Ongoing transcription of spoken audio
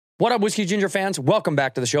What up, Whiskey Ginger fans? Welcome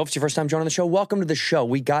back to the show. If it's your first time joining the show, welcome to the show.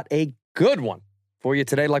 We got a good one for you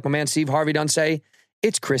today. Like my man Steve Harvey done say,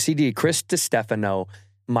 it's Chrissy D, Chris Distefano,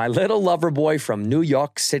 my little lover boy from New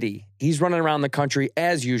York City. He's running around the country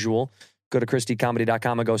as usual. Go to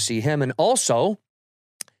ChristyComedy.com and go see him. And also,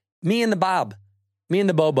 me and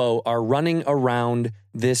the Bobo are running around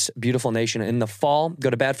this beautiful nation. In the fall,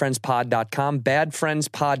 go to badfriendspod.com,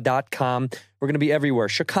 badfriendspod.com. We're going to be everywhere.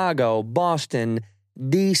 Chicago, Boston,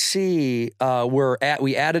 DC.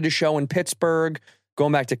 We added a show in Pittsburgh,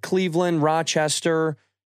 going back to Cleveland, Rochester.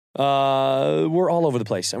 We're all over the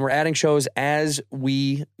place, and we're adding shows as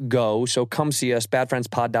we go. So come see us,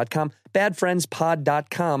 badfriendspod.com,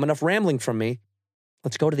 badfriendspod.com. Enough rambling from me.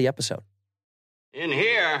 Let's go to the episode. In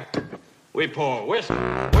here, we pour whisk,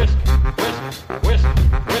 whisk, whisk, whisk,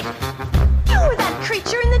 whisk. You were that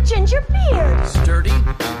creature in the ginger beard. Sturdy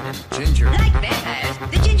and ginger. Like vampires,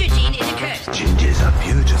 the ginger gene is a curse. Gingers are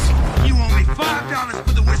beautiful. You owe me $5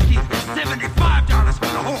 for the whiskey and $75 for the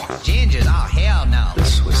horse. Gingers? Oh, hell no.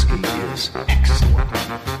 This whiskey is excellent.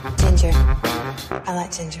 Ginger. I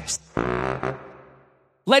like gingers.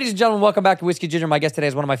 Ladies and gentlemen, welcome back to Whiskey Ginger. My guest today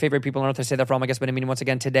is one of my favorite people on earth. I say that for all my guests, but I mean once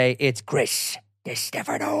again today, it's Chris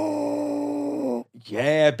Distefano.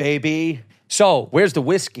 Yeah, baby. So, Where's the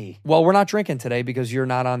whiskey? well, we're not drinking today because you're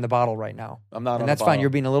not on the bottle right now. I'm not on And the that's bottle. fine. You're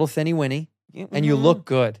being a little thinny-winny, and you look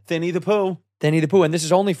good. Thinny the Pooh. Thinny the Pooh, and this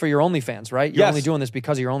is only for your OnlyFans, right? You're Yes. only doing this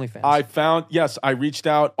because of your OnlyFans. I reached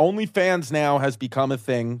out. OnlyFans now has become a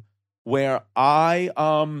thing where I've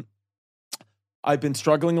been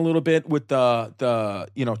struggling a little bit with the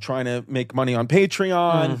trying to make money on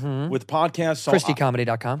Patreon with podcasts. So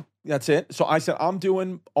ChristyComedy.com. that's it. So I said I'm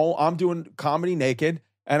doing comedy naked,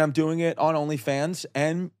 and I'm doing it on OnlyFans,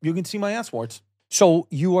 and you can see my ass warts. So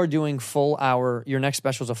you are doing full hour, your next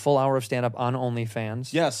special is a full hour of stand-up on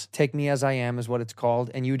OnlyFans. Yes. Take Me As I Am is what it's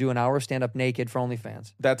called, and you do an hour of stand-up naked for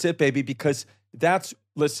OnlyFans. That's it, baby. Because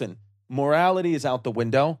listen, morality is out the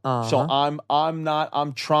window. So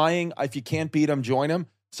I'm trying. If you can't beat them, join them.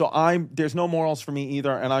 So there's no morals for me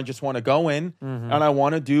either. And I just want to go in and I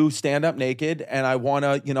want to do stand up naked. And I want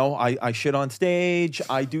to, I shit on stage.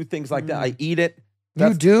 I do things like that. I eat it.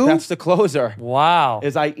 You do? That's the closer. Wow.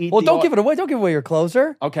 Is I eat. Well, don't give it away. Don't give away your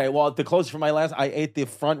closer. Okay. Well, the closer for my last, I ate the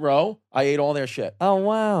front row. I ate all their shit. Oh,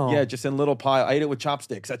 wow. Yeah, just in little pile. I ate it with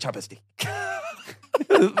chopsticks. A chopstick.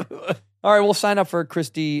 All right, we'll sign up for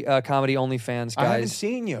Christy Comedy OnlyFans, I haven't guys.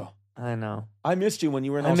 seen you. I know. I missed you when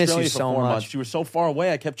you were in I miss Australia you for so 4 much. months. You were so far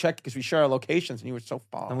away. I kept checking because we share our locations, and you were so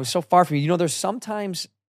far. I was so far from you. You know, there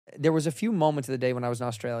was a few moments of the day when I was in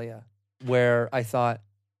Australia where I thought,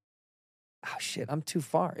 oh, shit, I'm too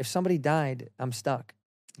far. If somebody died, I'm stuck.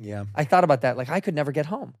 Yeah. I thought about that. Like, I could never get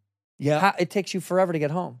home. Yeah. It takes you forever to get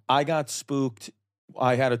home. I got spooked.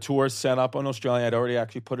 I had a tour set up in Australia. I'd already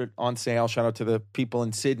actually put it on sale. Shout out to the people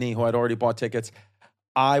in Sydney who had already bought tickets.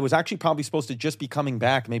 I was actually probably supposed to just be coming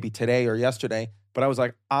back maybe today or yesterday, but I was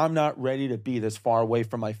like, I'm not ready to be this far away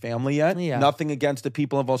from my family yet. Yeah. Nothing against the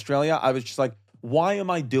people of Australia. I was just like, why am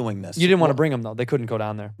I doing this? You didn't want to bring them, though. They couldn't go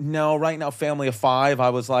down there. No, right now, family of 5. I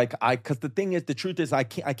was like, because the truth is, I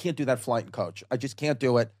can't do that flight and coach. I just can't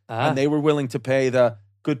do it. And they were willing to pay. The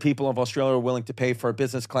good people of Australia were willing to pay for a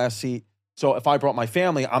business class seat. So if I brought my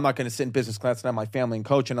family, I'm not going to sit in business class and have my family and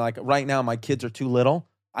coach. And like right now, my kids are too little.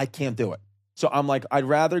 I can't do it. So I'm like, I'd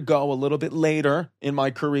rather go a little bit later in my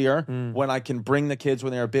career when I can bring the kids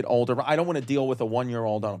when they're a bit older. But I don't want to deal with a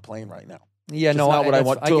 1-year-old on a plane right now. Yeah, It's no, not what I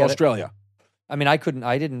want to get it. Australia. I mean, I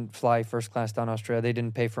didn't fly first class down Australia. They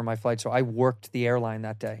didn't pay for my flight, so I worked the airline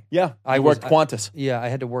that day. Yeah, I worked Qantas. Yeah, I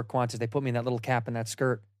had to work Qantas. They put me in that little cap and that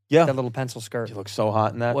skirt. Yeah. That little pencil skirt. You look so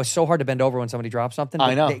hot in that. Well, it's so hard to bend over when somebody drops something.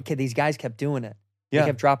 I know. These guys kept doing it. Yeah. They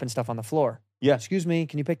kept dropping stuff on the floor. Yeah. Excuse me,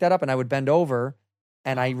 can you pick that up? And I would bend over,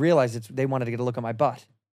 and I realized they wanted to get a look at my butt.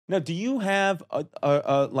 Now, do you have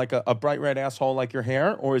a bright red asshole like your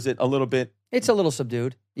hair, or is it a little bit? It's a little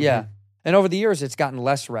subdued. Yeah. And over the years, it's gotten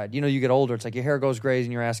less red. You know, you get older, it's like your hair goes gray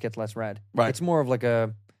and your ass gets less red. Right. It's more of like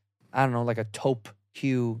a taupe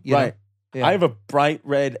hue. You Right. know? Yeah. I have a bright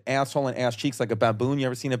red asshole and ass cheeks like a baboon. You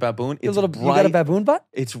ever seen a baboon? You got a baboon butt?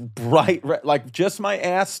 It's bright red, like just my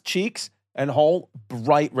ass cheeks and whole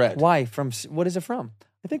bright red. Why? What is it from?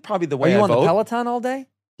 I think probably the Are way you I on vote. the Peloton all day?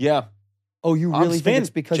 Yeah. Oh, you I'm really think spin. it's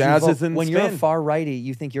because Jazz you vote? is in When you're a spin. far righty,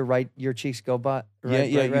 you think your cheeks go butt. Right,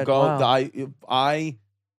 Yeah. right, You red. go. Wow. I,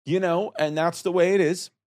 and that's the way it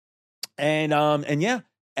is. And yeah.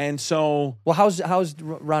 And so Well, how's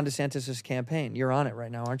Ron DeSantis' campaign? You're on it right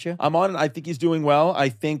now, aren't you? I'm on it. I think he's doing well. I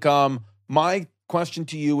think my question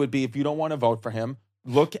to you would be, if you don't want to vote for him,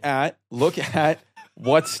 look at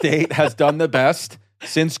what state has done the best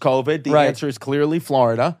since COVID. The Right. answer is clearly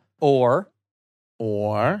Florida. or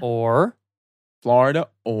Florida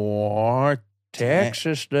or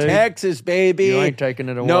Texas, dude. Texas, baby. You ain't taking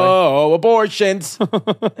it away. No abortions.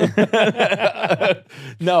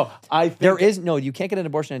 No, I think There is no. You can't get an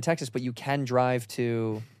abortion in Texas, but you can drive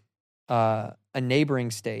to a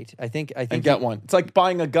neighboring state. I think. and get one. It's like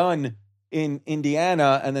buying a gun in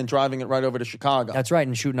Indiana and then driving it right over to Chicago. That's right,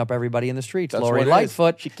 and shooting up everybody in the streets. That's Lori what it is.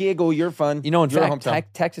 Lightfoot. Chicago, you're fun. You know, in Your fact, hometown.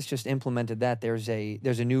 Texas just implemented that. There's a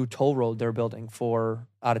new toll road they're building for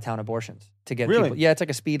out of town abortions to get Really? people. Yeah, it's like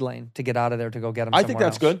a speed lane to get out of there to go get them. I think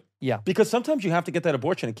that's good. Yeah, Because sometimes you have to get that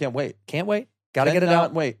abortion and can't wait. can't wait. Got to get it Cannot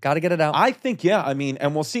out. wait. Got to get it out. I think, yeah. I mean,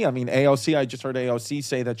 and we'll see. I mean, AOC, I just heard AOC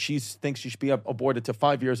say that she thinks she should be aborted to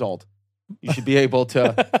 5 years old. You should be able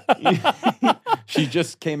to. She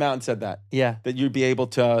just came out and said that. Yeah. That you'd be able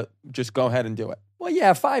to just go ahead and do it. Well,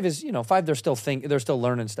 yeah. 5 is 5. They're still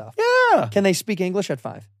learning stuff. Yeah. Can they speak English at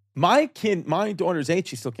 5? My daughter's 8.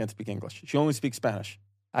 She still can't speak English. She only speaks Spanish.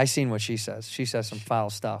 I seen what she says. She says some foul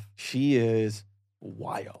stuff. She is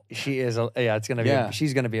wild. She is. It's gonna be. Yeah.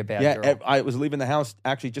 She's gonna be a bad Yeah. girl. I was leaving the house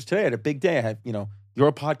actually just today. I had a big day. I had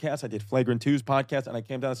your podcast. I did Flagrant 2's podcast, and I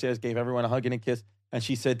came downstairs, gave everyone a hug and a kiss. And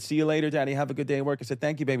she said, "See you later, Daddy. Have a good day at work." I said,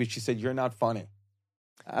 "Thank you, baby." She said, "You're not funny."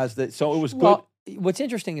 So it was good. Well, what's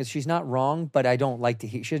interesting is she's not wrong, but I don't like to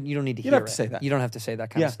hear. You don't need to You hear don't have it. to say that. You don't have to say that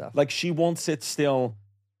kind of stuff. Like she won't sit still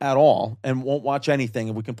at all and won't watch anything.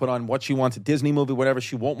 And we can put on what she wants, a Disney movie, whatever.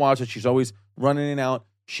 She won't watch it. She's always running in and out.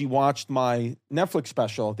 She watched my Netflix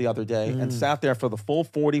special the other day and sat there for the full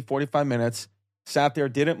 40, 45 minutes, sat there,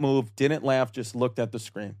 didn't move, didn't laugh, just looked at the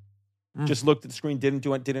screen. Just looked at the screen, didn't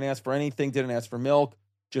do it, didn't ask for anything, didn't ask for milk,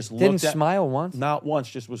 just Didn't looked at smile once. Not once,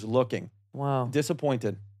 just was looking. Wow.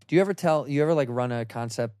 Disappointed. Do you ever like run a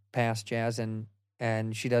concept past Jazz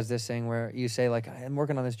and she does this thing where you say like, I'm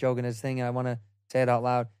working on this joke and this thing and I want to say it out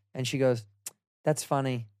loud, and she goes, "That's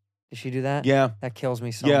funny." Did she do that? Yeah. That kills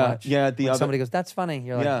me so Yeah, much. yeah, When somebody goes, "That's funny."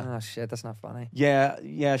 You're like, Yeah. "Oh shit, that's not funny."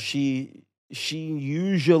 Yeah, she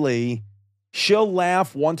usually she'll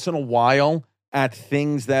laugh once in a while at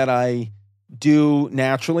things that I do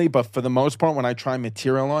naturally, but for the most part, when I try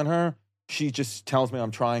material on her, she just tells me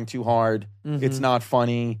I'm trying too hard. It's not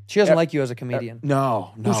funny. She doesn't like you as a comedian.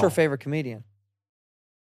 No. Who's her favorite comedian?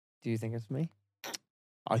 Do you think it's me?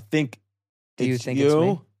 I think Do you it's think you. it's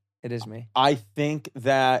me? It is me. I think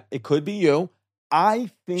that it could be you.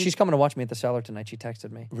 I think She's coming to watch me at the Cellar tonight. She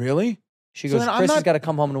texted me. really. She So goes, then I'm "Chris has not- got to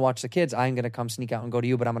come home and watch the kids. I'm going to come sneak out and go to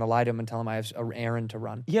you, but I'm going to lie to him and tell him I have an errand to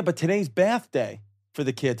run." Yeah, but today's bath day for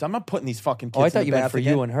the kids. I'm not putting these fucking kids Oh, I in thought the you meant bath for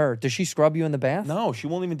again. you and her. Does she scrub you in the bath? No, she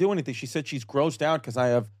won't even do anything. She said she's grossed out because I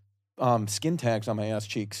have skin tags on my ass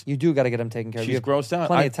cheeks. You do got to get them taken care of. She's You have grossed out.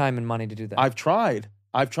 plenty of time and money to do that. I've tried,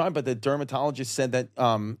 but the dermatologist said that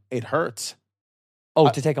it hurts.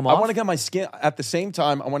 to take them off? I want to get my skin at the same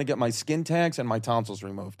time. I want to get my skin tags and my tonsils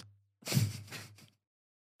removed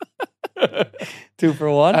 2 for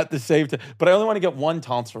 1? at the same time. But I only want to get one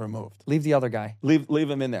tonsil removed. Leave the other guy. Leave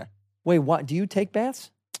him in there. Wait, what? Do you take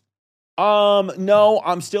baths? No,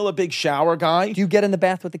 I'm still a big shower guy. Do you get in the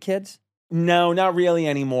bath with the kids? No, not really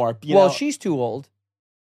anymore. You Well, know, she's too old.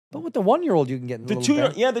 But with the 1-year-old, you can get in the the 2 year,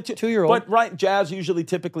 bath. yeah, the 2-year-old. Two-year-old. But right, Jazz usually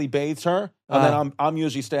typically bathes her, and then I'm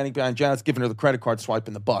usually standing behind Jazz, giving her the credit card swipe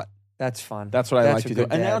in the butt. That's fun. That's what I like a to do.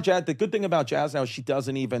 good And now dad. Jazz, the good thing about Jazz now is she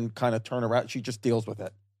doesn't even kind of turn around. She just deals with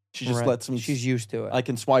it. She just Right. lets me. She's used to it. I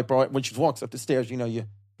can swipe her when she walks up the stairs. You know, you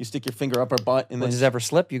stick your finger up her butt, and When then does it ever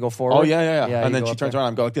slip? You go forward? oh yeah. you And then go she up turns there. around.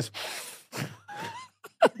 I'm going like this.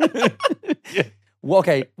 Well,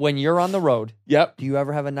 okay, when you're on the road, Yep. do you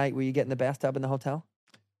ever have a night where you get in the bathtub in the hotel?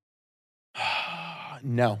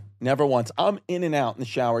 No, never once. I'm in and out in the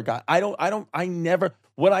shower, guy. I never.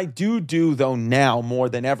 What I do though now more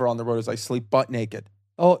than ever on the road is I sleep butt naked.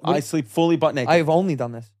 Oh, I sleep fully butt naked. I've only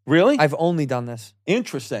done this. Really? I've only done this.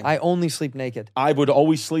 Interesting. I only sleep naked. I would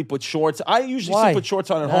always sleep with shorts. I usually Why? sleep with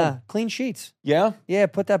shorts on at home. Clean sheets. Yeah? Yeah,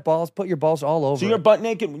 put your balls all over. So you're it. butt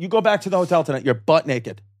naked. When you go back to the hotel tonight, you're butt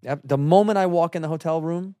naked. Yep. The moment I walk in the hotel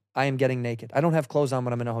room, I am getting naked. I don't have clothes on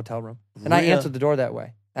when I'm in a hotel room. And I Really? answer the door that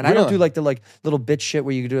way. And I don't do like the little bitch shit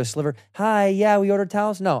where you do a sliver. Hi, yeah, we ordered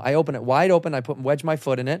towels. No, I open it wide open. I wedge my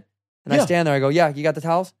foot in it. And I Yeah. stand there. I go, yeah, you got the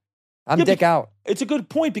towels? I'm Yeah, dick out. It's a good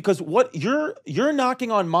point because what you're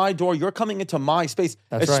knocking on my door, you're coming into my space.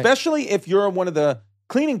 That's right. Especially if you're one of the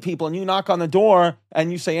cleaning people and you knock on the door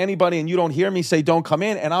and you say anybody and you don't hear me say don't come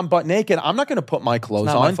in and I'm butt naked, I'm not going to put my clothes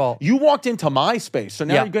not on. my fault. You walked into my space. So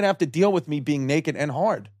now Yeah. you're going to have to deal with me being naked and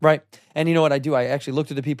hard. Right. And you know what I do? I actually look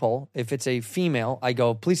through the peephole. If it's a female, I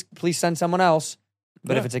go, please send someone else.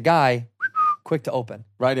 But if it's a guy, quick to open.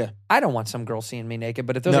 Right here. I don't want some girl seeing me naked,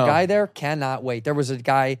 but if there's No. a guy there, cannot wait. There was a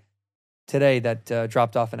guy today that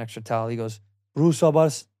dropped off an extra towel. He goes,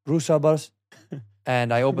 Rusabas.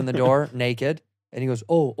 And I opened the door naked, and he goes,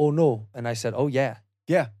 oh no. And I said, oh yeah.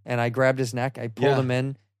 Yeah. And I grabbed his neck, I pulled him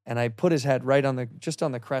in, and I put his head right on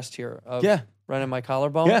the crest here of right in my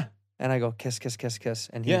collarbone. Yeah. And I go, kiss, kiss, kiss, kiss.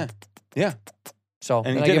 And he, yeah. So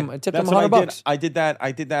And I he tipped did him That's what $100. I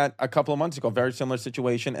did that a couple of months ago. Very similar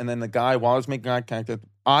situation. And then the guy, while I was making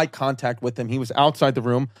eye contact with him, he was outside the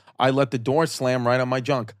room. I let the door slam right on my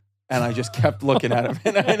junk. And I just kept looking at him,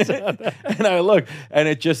 and I looked, and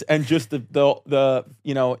it just the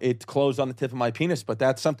it closed on the tip of my penis. But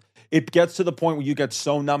that's something. It gets to the point where you get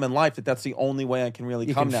so numb in life that's the only way I can really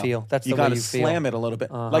You come can now. feel. That's you the way gotta you feel. slam it a little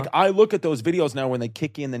bit. Uh-huh. Like I look at those videos now when they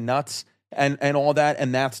kick you in the nuts and all that,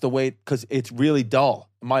 and that's the way because it's really dull.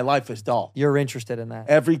 My life is dull. You're interested in that.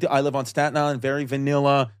 Every day, I live on Staten Island, very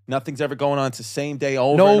vanilla. Nothing's ever going on. It's the same day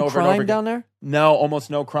over No and over and over crime again. down there? No,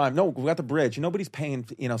 almost no crime. No, we got the bridge. Nobody's paying,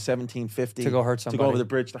 $17.50 To go hurt to go somebody. over the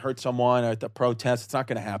bridge to hurt someone or at the protest. It's not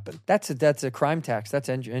going to happen. That's a crime tax. That's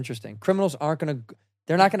interesting. Criminals aren't going to.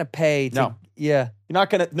 They're not going to pay. No. Yeah. You're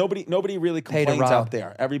not going to. Nobody really Pay to complains rob. out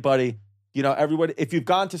there. Everybody. If you've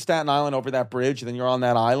gone to Staten Island over that bridge, then you're on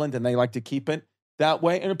that island, and they like to keep it that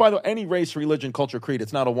way. And by the way, any race, religion, culture, creed,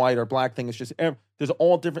 it's not a white or black thing. It's just there's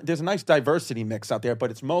all different. There's a nice diversity mix out there,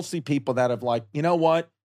 but it's mostly people that have like, you know what?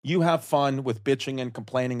 You have fun with bitching and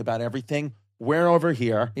complaining about everything. We're over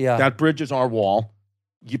here. Yeah. That bridge is our wall.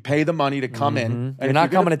 You pay the money to come in. And You're if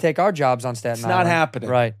not gonna- coming to take our jobs on Staten It's Island. not happening,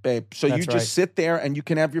 Right. babe. So That's you just right. sit there and you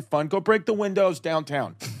can have your fun. Go break the windows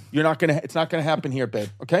downtown. It's not gonna happen here, babe.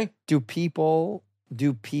 Okay? Do people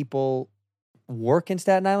work in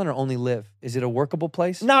Staten Island or only live? Is it a workable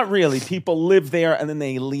place? Not really. People live there and then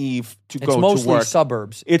they leave to It's go to mostly work.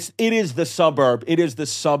 suburbs. It is the suburb. It is the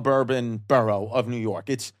suburban borough of New York.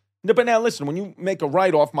 But now listen, when you make a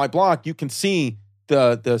right off my block, you can see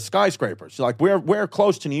the skyscrapers. Like we're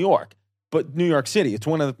close to New York, but New York City, it's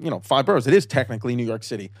one of the 5 boroughs. It is technically New York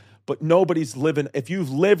City, but nobody's living. If you're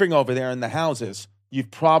living over there in the houses, you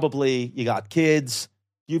got kids.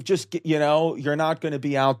 You've just you're not going to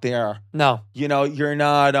be out there. No. You're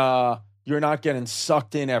not getting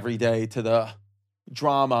sucked in every day to the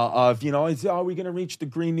drama of, are we going to reach the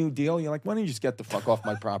Green New Deal? You're like, why don't you just get the fuck off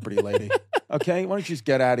my property, lady? Okay? Why don't you just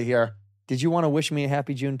get out of here? Did you want to wish me a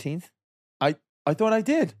happy Juneteenth? I thought I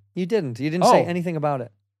did. You didn't. You didn't say anything about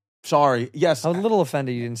it. Sorry. Yes. I was a little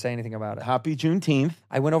offended you didn't say anything about it. Happy Juneteenth.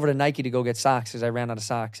 I went over to Nike to go get socks because I ran out of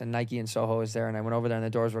socks, and Nike in Soho is there, and I went over there and the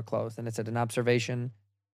doors were closed, and it said, an observation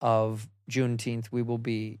of Juneteenth, we will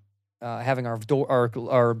be having our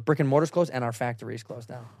brick and mortars closed and our factories closed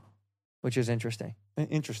down, which is interesting.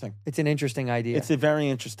 Interesting. It's an interesting idea. It's a very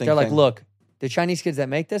interesting They're thing. like, look, the Chinese kids that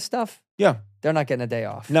make this stuff, Yeah. they're not getting a day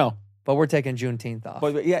off. No. But we're taking Juneteenth off.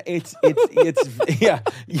 But yeah, it's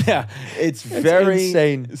very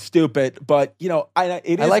insane. stupid. But I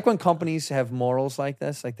like when companies have morals like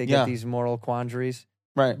this, like they get these moral quandaries.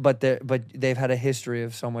 right. But they've had a history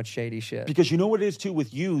of so much shady shit. Because you know what it is too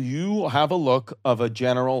with you. You have a look of a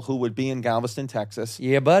general who would be in Galveston, Texas.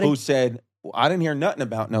 Yeah, buddy. Who said, "I didn't hear nothing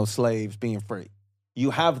about no slaves being free." You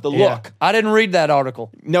have the Yeah. look. I didn't read that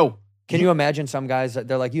article. No. Can you imagine some guys that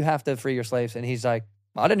they're like, you have to free your slaves, and he's like,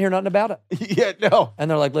 I didn't hear nothing about it. Yeah. No.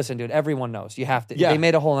 And they're like, listen, dude, everyone knows you have to. Yeah. They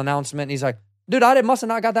made a whole announcement, and he's like, dude, must have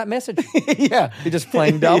not got that message. Yeah. He just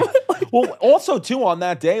playing dumb. Well, also too on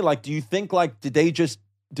that day, like, do you think did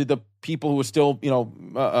the people who were still,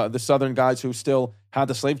 the Southern guys who still had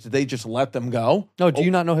the slaves, did they just let them go? No, do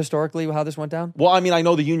you not know historically how this went down? Well, I mean, I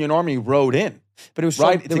know the Union Army rode in. But it was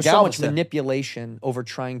Right, there to was so much Galveston. manipulation over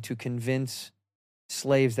trying to convince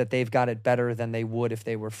slaves that they've got it better than they would if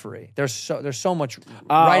they were free. There's so much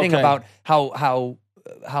writing okay. about how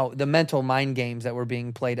the mental mind games that were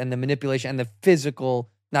being played and the manipulation and the physical.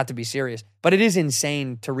 Not to be serious, but it is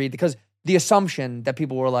insane to read because the assumption that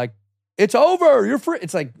people were like, "It's over, you're free."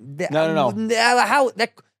 It's like No. How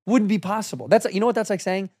that wouldn't be possible? That's what that's like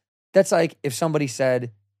saying. That's like if somebody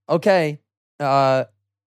said, "Okay,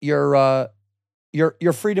 you're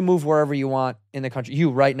free to move wherever you want in the country.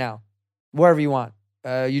 You right now, wherever you want.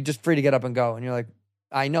 You're just free to get up and go." And you're like,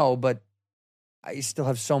 "I know, but I still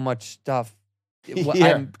have so much stuff. Yeah.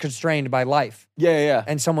 I'm constrained by life." Yeah.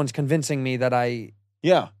 And someone's convincing me that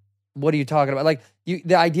Yeah. what are you talking about? Like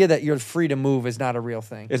the idea that you're free to move is not a real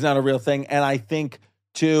thing. It's not a real thing. And I think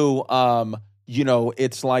too,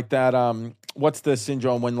 it's like that, what's the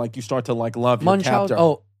syndrome when like you start to like love your captor?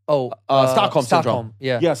 Stockholm Stockholm syndrome.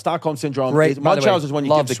 Yeah. Yeah, Stockholm syndrome. Great. By the way, Munchausen is when you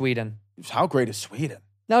love give the Sweden. How great is Sweden?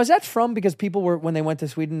 Now, is that from because people were when they went to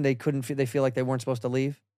Sweden they feel like they weren't supposed to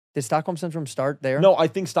leave? Did Stockholm syndrome start there? No, I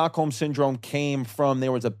think Stockholm syndrome came from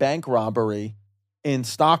there was a bank robbery in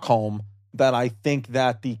Stockholm that I think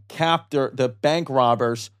that the bank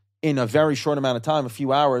robbers, in a very short amount of time, a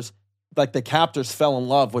few hours, like the captors fell in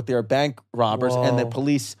love with their bank robbers, and the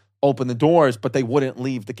police opened the doors, but they wouldn't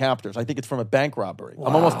leave the captors. I think it's from a bank robbery.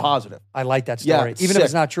 I'm almost positive. I like that story. Yeah, Even if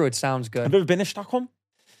it's not true, it sounds good. Have you ever been to Stockholm?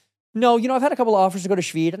 No, I've had a couple of offers to go to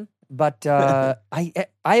Sweden, but I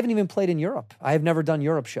haven't even played in Europe. I have never done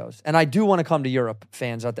Europe shows, and I do want to come to Europe.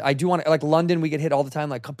 Fans out there, I do want to, like London. We get hit all the time.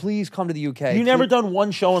 Like, please come to the UK. You never done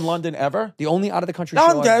one show in London ever? The only out of the country show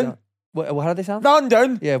I've done. How do they sound?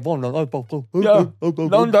 London. Yeah,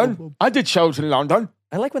 London. I did shows in London.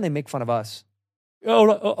 I like when they make fun of us.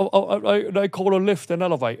 I call a lift an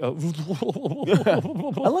elevator. I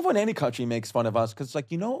love when any country makes fun of us because, like,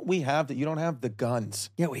 what we have that you don't have? The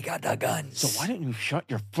guns. Yeah, we got the guns. So why don't you shut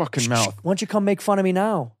your fucking mouth? Why don't you come make fun of me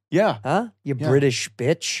now? Yeah. Huh? You British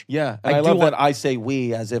bitch. Yeah. And I love that I say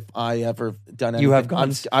we as if I ever done anything. You have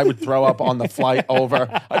guns. I would throw up on the flight over.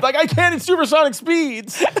 I'm like, I can't in supersonic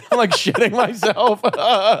speeds. I'm like shitting myself.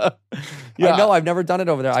 Yeah. I know. I've never done it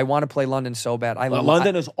over there. I want to play London so bad.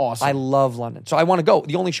 London is awesome. I love London. So I want to go.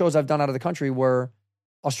 The only shows I've done out of the country were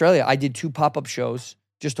Australia. I did 2 pop-up shows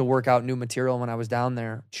just to work out new material when I was down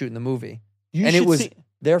there shooting the movie.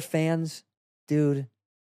 Their fans, dude.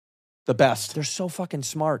 The best. They're so fucking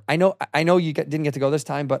smart. I know you didn't get to go this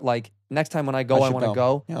time, but like next time when I go, I want to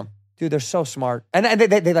go. Yeah. Dude, they're so smart. And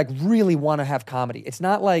they like really want to have comedy. It's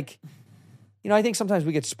not like, I think sometimes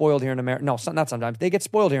we get spoiled here in America. No, not sometimes. They get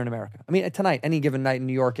spoiled here in America. I mean, tonight, any given night in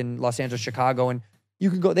New York and Los Angeles, Chicago, and they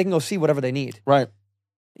can go see whatever they need. Right.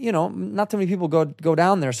 Not too many people go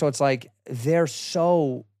down there. So it's like, they're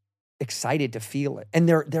so excited to feel it. And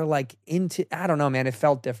they're like into, I don't know, man, it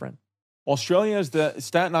felt different.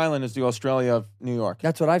 Staten Island is the Australia of New York.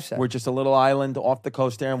 That's what I've said. We're just a little island off the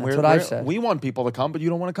coast there. And That's what I've said. We want people to come, but you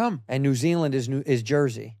don't want to come. And New Zealand is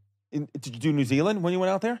Jersey. Did you do New Zealand when you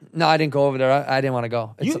went out there? No, I didn't go over there. I didn't want to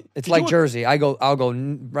go. It's like Jersey. I'll go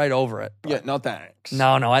right over it. Yeah, no thanks.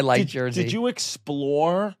 No, I like Jersey. Did you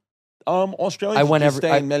explore Australia? I went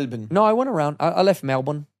stay in Melbourne. No, I went around. I left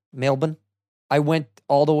Melbourne. I went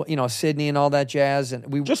all the way, Sydney and all that jazz,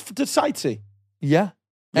 and we just to sightsee. Yeah.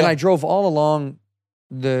 And I drove all along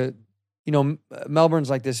Melbourne's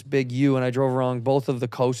like this big U, and I drove along both of the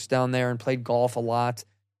coasts down there and played golf a lot.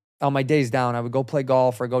 On my days down, I would go play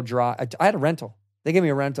golf or go drive. I had a rental. They gave me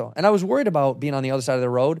a rental. And I was worried about being on the other side of the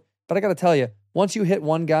road. But I got to tell you, once you hit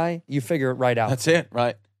one guy, you figure it right out. That's it,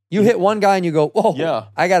 right? You hit one guy and you go, whoa, yeah.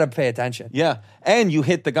 I got to pay attention. Yeah. And you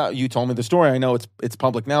hit the guy. You told me the story. I know it's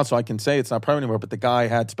public now, so I can say it's not permanent anymore, but the guy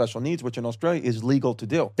had special needs, which in Australia is legal to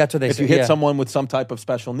do. That's what they say. If you hit someone with some type of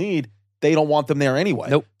special need, they don't want them there anyway.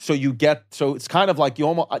 Nope. So it's kind of like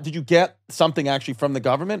did you get something actually from the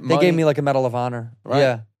government? They gave me like a Medal of Honor. Right.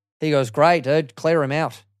 Yeah. He goes, great, dude, clear him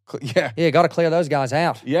out. Yeah. Yeah, got to clear those guys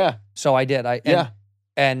out. Yeah. So I did. Yeah.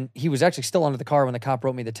 And he was actually still under the car when the cop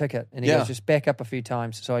wrote me the ticket. And he goes, just back up a few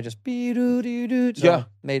times. So I just, just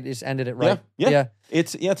ended it right. Yeah.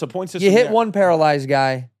 It's a point system. You hit one paralyzed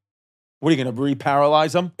guy. What are you going to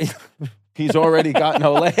re-paralyze him? He's already got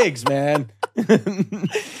no legs, man.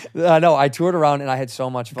 No, I toured around and I had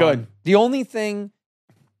so much fun. Good. The only thing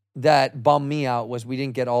that bummed me out was we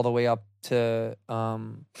didn't get all the way up to,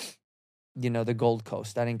 the Gold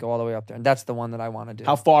Coast. I didn't go all the way up there. And that's the one that I want to do.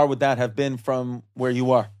 How far would that have been from where you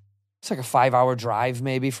were? It's like a 5-hour drive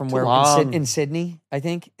maybe from where in Sydney, I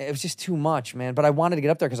think. It was just too much, man. But I wanted to get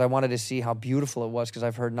up there because I wanted to see how beautiful it was because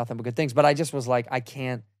I've heard nothing but good things. But I just was like, I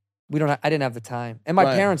didn't have the time. And my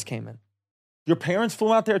parents came in. Your parents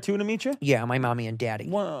flew out there too to meet you? Yeah, my mommy and daddy.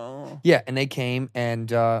 Wow. Yeah, and they came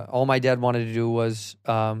and all my dad wanted to do was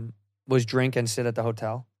drink and sit at the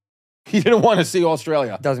hotel. He didn't want to see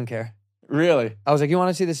Australia. Doesn't care. Really? I was like, you want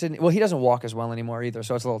to see the Sydney? Well, he doesn't walk as well anymore either,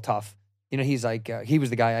 so it's a little tough. He's like, he was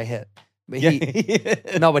the guy I hit. But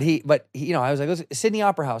I was like, listen, Sydney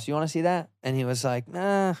Opera House, you want to see that? And he was like,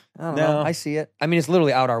 I don't know. I see it. I mean, it's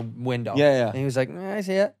literally out our window. Yeah. And he was like, I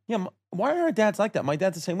see it. Yeah, why are our dads like that? My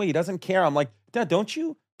dad's the same way. He doesn't care. I'm like, Dad,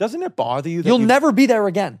 doesn't it bother you that you'll never be there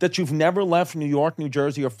again? That you've never left New York, New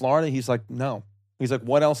Jersey, or Florida? He's like, no. He's like,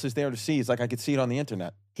 what else is there to see? He's like, I could see it on the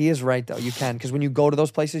internet. He is right, though. You can. Because when you go to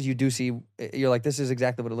those places, you do see, you're like, this is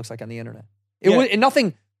exactly what it looks like on the internet.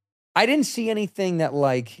 I didn't see anything that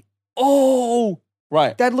like,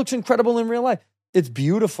 right, that looks incredible in real life. It's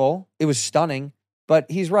beautiful. It was stunning.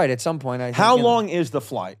 But he's right. At some point, I think, how long is the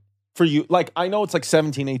flight for you? Like, I know it's like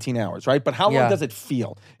 17, 18 hours, right? But how long does it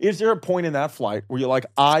feel? Is there a point in that flight where you're like,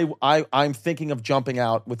 I'm thinking of jumping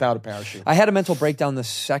out without a parachute? I had a mental breakdown the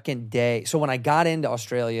second day. So when I got into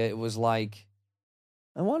Australia, it was like,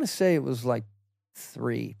 I want to say it was like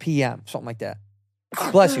 3 p.m., something like that.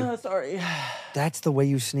 Bless you. Sorry. That's the way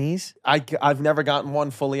you sneeze? I've never gotten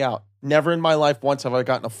one fully out. Never in my life once have I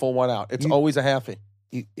gotten a full one out. It's always a halfie.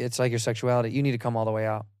 It's like your sexuality. You need to come all the way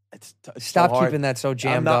out. It's Stop so hard. keeping that so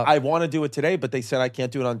jammed up. I want to do it today, but they said I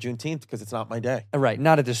can't do it on Juneteenth because it's not my day. Right.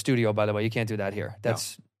 Not at the studio, by the way. You can't do that here.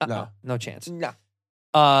 That's no chance. No.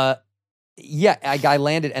 Yeah, I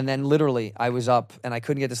landed, and then literally I was up, and I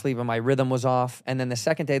couldn't get to sleep, and my rhythm was off. And then the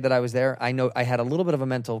second day that I was there, I know I had a little bit of a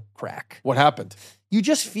mental crack. What happened? You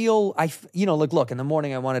just feel, look, in the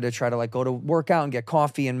morning I wanted to try to like go to work out and get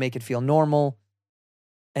coffee and make it feel normal.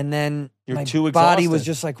 And then my too body was exhausted.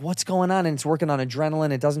 just like, what's going on? And it's working on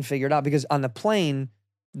adrenaline. It doesn't figure it out because on the plane,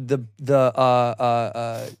 the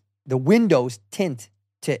windows tint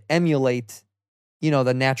to emulate,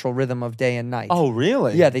 the natural rhythm of day and night. Oh,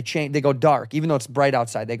 really? Yeah, they change. They go dark, even though it's bright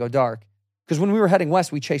outside. They go dark because when we were heading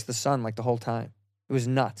west, we chased the sun like the whole time. It was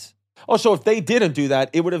nuts. Oh, so if they didn't do that,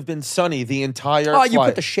 it would have been sunny the entire flight. You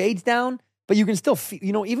put the shades down, but you can still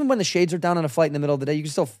feel, even when the shades are down on a flight in the middle of the day, you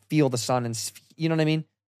can still feel the sun and you know what I mean?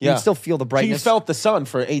 You can still feel the brightness. So you felt the sun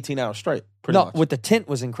for 18 hours straight, pretty much. With the tint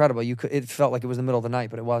was incredible. It felt like it was the middle of the night,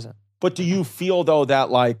 but it wasn't. But do you feel, though, that,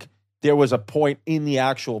 like, there was a point in the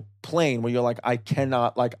actual plane where you're like, I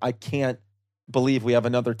can't believe we have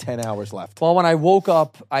another 10 hours left? Well, when I woke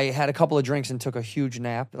up, I had a couple of drinks and took a huge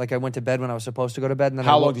nap. Like, I went to bed when I was supposed to go to bed. And then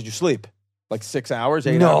How long did you sleep? Like 6 hours,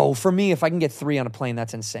 8 hours? No, for me, if I can get 3 on a plane,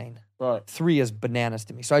 that's insane. Right. 3 is bananas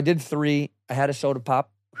to me. So I did 3. I had a soda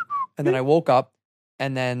pop, and then I woke up.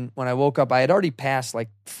 And then when I woke up, I had already passed like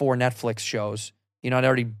 4 Netflix shows. I'd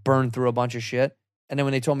already burned through a bunch of shit. And then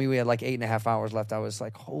when they told me we had like 8.5 hours left, I was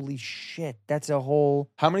like, holy shit, that's a whole...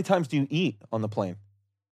 How many times do you eat on the plane?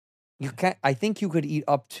 I think you could eat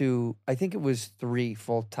up to, I think it was 3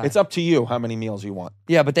 full time. It's up to you how many meals you want.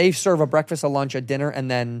 Yeah, but they serve a breakfast, a lunch, a dinner, and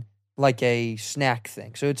then like a snack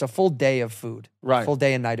thing. So it's a full day of food. Right. Full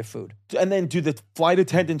day and night of food. And then do the flight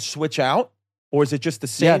attendants switch out? Or is it just the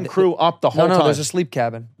same crew up the whole time? No, there's a sleep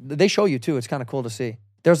cabin. They show you too. It's kind of cool to see.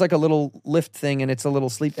 There's like a little lift thing, and it's a little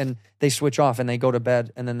sleep, and they switch off, and they go to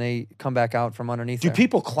bed, and then they come back out from underneath. Do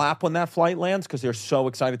people clap when that flight lands because they're so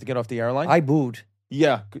excited to get off the airline? I booed.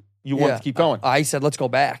 Yeah, you want to keep going. I said, let's go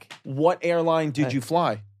back. What airline did you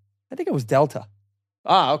fly? I think it was Delta.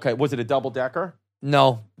 Ah, okay. Was it a double decker?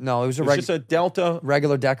 No, it was just a Delta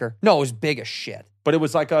regular decker. No, it was big as shit. But it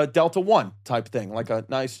was like a Delta One type thing, like a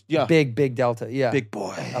nice, big Delta, yeah, big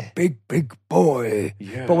boy, a big boy.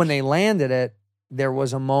 Yeah. But when they landed it, there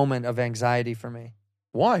was a moment of anxiety for me.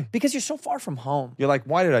 Why? Because you're so far from home. You're like,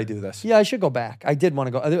 why did I do this? Yeah, I should go back. I did want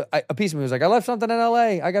to go. A piece of me was like, I left something in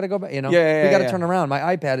L.A. I got to go back. We got to turn around.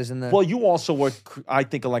 My iPad is in the. Well, you also were, I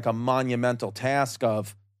think, like a monumental task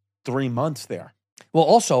of 3 months there. Well,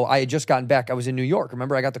 also, I had just gotten back. I was in New York.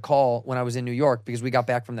 Remember, I got the call when I was in New York because we got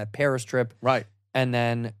back from that Paris trip. Right. And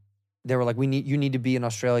then they were like, you need to be in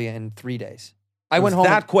Australia in 3 days. I went home.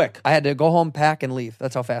 That quick? I had to go home, pack, and leave.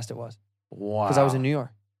 That's how fast it was. Wow. Because I was in New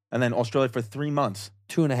York. And then Australia for 3 months.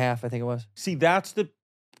 2.5, I think it was. See, that's the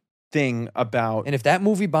thing about... And if that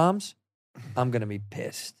movie bombs, I'm going to be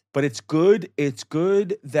pissed. But it's good. It's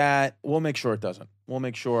good that... We'll make sure it doesn't. We'll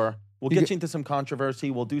make sure... We'll get you into some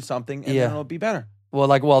controversy. We'll do something, and then it'll be better. Well,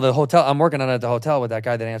 the hotel... I'm working on it at the hotel with that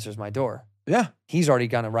guy that answers my door. Yeah. He's already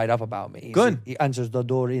going to write up about me. Good. He answers the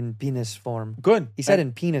door in penis form. Good. He said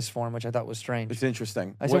in penis form, which I thought was strange. It's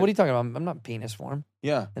interesting. I said, what are you talking about? I'm not penis form.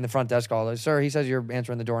 Yeah. And the front desk called. Sir, he says you're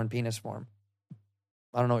answering the door in penis form.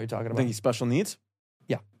 I don't know what you're talking about. I think he's special needs?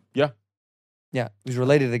 Yeah. Yeah. Yeah. He's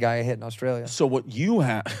related to the guy I hit in Australia. So what you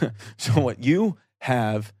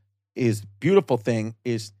have is beautiful thing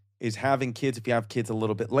is having kids, if you have kids a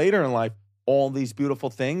little bit later in life, all these beautiful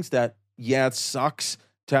things that, it sucks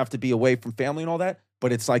to have to be away from family and all that,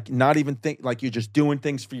 but it's like not even like you're just doing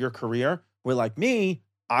things for your career. Where like me,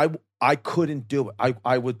 I couldn't do it.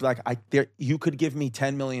 I would like you could give me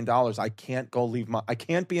 $10 million. I can't I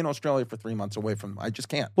can't be in Australia for 3 months away from them. I just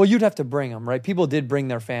can't. Well, you'd have to bring them, right? People did bring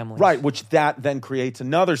their families. Right, which that then creates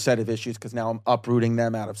another set of issues because now I'm uprooting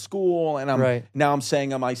them out of school and I'm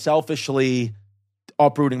saying, am I selfishly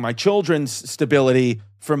uprooting my children's stability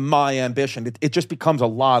for my ambition? It just becomes a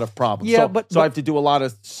lot of problems. Yeah, so I have to do a lot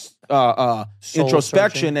of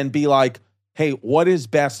introspection searching. and be like, hey, what is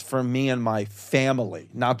best for me and my family,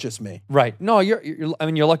 not just me? Right. No, you're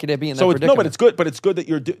lucky to be in that predicament. No, but it's good. But it's good that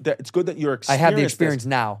you're I have the experience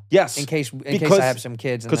now. Yes, in case I have some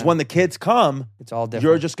kids. Because when the kids come, it's all different.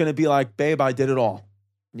 You're just going to be like, babe, I did it all.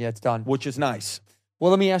 Yeah, it's done. Which is nice.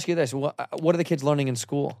 Well, let me ask you this: what are the kids learning in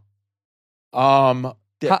school?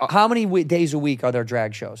 How many days a week are there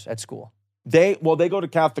drag shows at school? They go to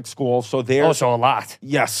Catholic school, so they're Also a lot.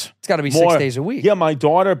 yes, It's got to be more. 6 days a week. Yeah, my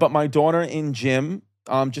daughter in gym,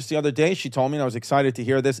 just the other day, she told me, and I was excited to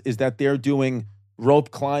hear this, is that they're doing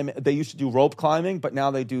rope climbing. They used to do rope climbing, but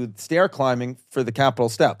now they do stair climbing for the Capitol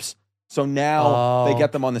steps. So now they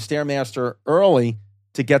get them on the Stairmaster early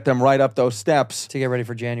to get them right up those steps. To get ready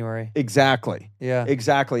for January. Exactly. Yeah.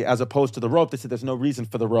 Exactly. As opposed to the rope. They said there's no reason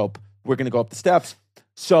for the rope. We're going to go up the steps.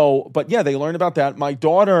 So, but yeah, they learned about that. My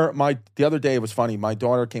daughter, the other day it was funny. My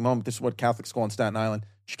daughter came home. This is what Catholic school in Staten Island.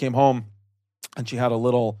 She came home and she had a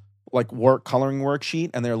little like coloring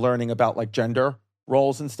worksheet, and they're learning about like gender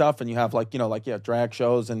roles and stuff. And you have drag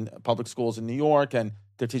shows and public schools in New York, and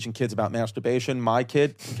they're teaching kids about masturbation. My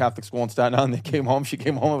kid, Catholic school in Staten Island, she came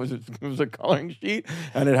home, it was a coloring sheet,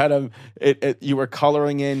 and it had you were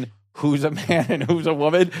coloring in who's a man and who's a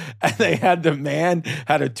woman, and they had the man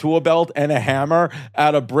had a tool belt and a hammer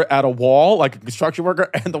at a wall like a construction worker,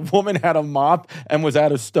 and the woman had a mop and was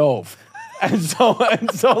at a stove. And so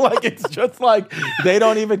like it's just like they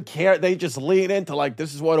don't even care. They just lean into like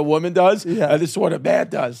this is what a woman does, and this is what a man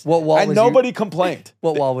does. What wall and was nobody complained.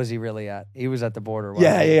 What wall was he really at? He was at the border.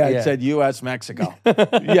 Yeah. It said U.S. Mexico.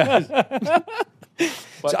 Yes.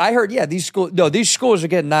 So I heard, these schools are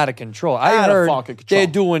getting out of control. I Out of heard fucking control. they're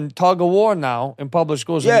doing tug of war now in public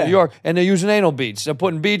schools in New York, and they're using anal beads. They're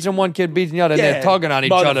putting beads in one kid, beads in the other, and they're tugging on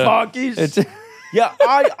each other. Motherfuckers. Yeah,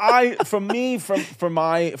 for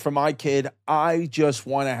my kid, I just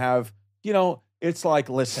want to have, it's like,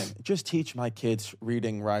 listen, just teach my kids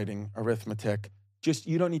reading, writing, arithmetic.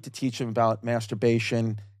 You don't need to teach them about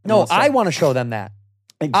masturbation. No, I want to show them that.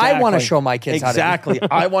 Exactly. I want to show my kids how to Exactly.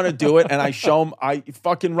 I want to do it, and I show them,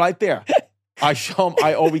 fucking right there. I show them,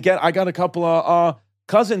 I got a couple of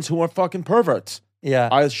cousins who are fucking perverts. Yeah.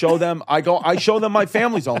 I show them my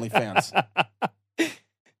family's OnlyFans.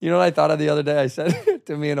 You know what I thought of the other day? I said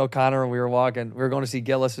to me and O'Connor when we were walking, we were going to see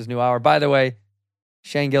Gillis's new hour. By the way,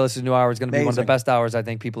 Shane Gillis's new hour is going to be one of the best hours I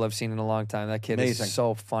think people have seen in a long time. That kid is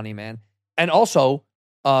so funny, man. And also,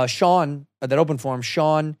 Sean, that opened for him,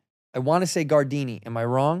 Sean, I want to say Gardini. Am I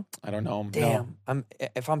wrong? I don't know. Damn.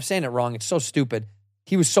 If I'm saying it wrong, it's so stupid.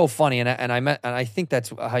 He was so funny, and I think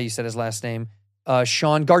that's how you said his last name.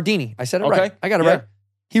 Sean Gardini. I said it right. I got it right.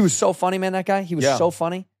 He was so funny, man, that guy. He was so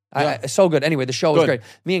funny. So good. Anyway, the show was great.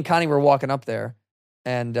 Me and Connie were walking up there,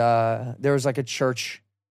 and there was like a church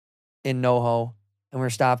in NoHo, and we were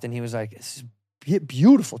stopped, and he was like, "This is a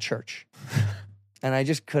beautiful church." And I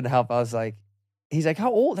just couldn't help. I was like, he's like,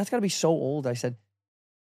 "How old? That's got to be so old." I said,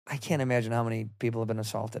 I can't imagine how many people have been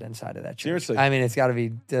assaulted inside of that church. Seriously. I mean, it's got to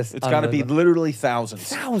be just It's got to be literally thousands.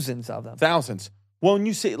 Thousands of them. Thousands. Well, when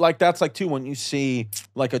you see, like, that's like, too, when you see,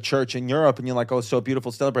 like, a church in Europe and you're like, oh, it's so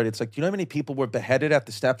beautiful, celebrate. It's like, do you know how many people were beheaded at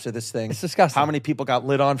the steps of this thing? It's disgusting. How many people got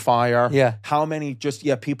lit on fire? Yeah. How many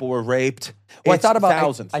people were raped? Well, It's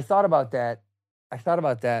thousands. I thought about that. I thought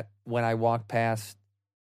about that when I walked past,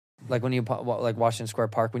 like when you, like Washington Square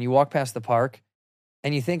Park, when you walk past the park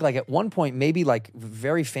and you think like at one point, maybe like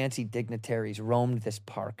very fancy dignitaries roamed this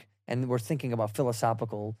park and were thinking about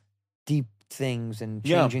philosophical, deep things and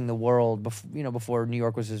changing the world before New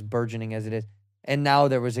York was as burgeoning as it is. And now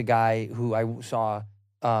there was a guy who I saw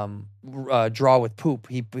draw with poop.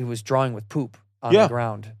 He was drawing with poop on the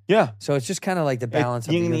ground. Yeah. So it's just kind of like the balance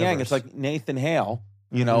of the yin and universe. yang. It's like Nathan Hale,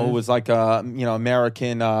 who was like a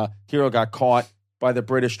American hero, got caught by the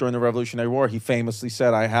British during the Revolutionary War. He famously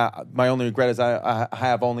said, my only regret is I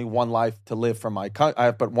have only one life to live for my I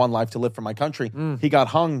have but one life to live for my country. He got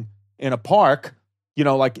hung in a park.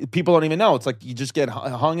 Like people don't even know. It's like you just get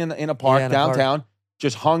hung in a park downtown,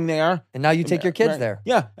 just hung there. And now you take your kids there.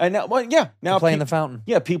 Yeah. And now play in the fountain.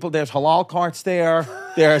 Yeah, there's halal carts there.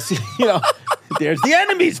 There's, there's the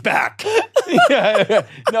enemy's back.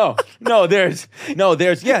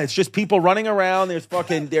 It's just people running around. There's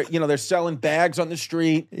they're selling bags on the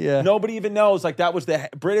street. Yeah. Nobody even knows. Like that was the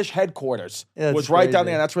British headquarters. Yeah, was right down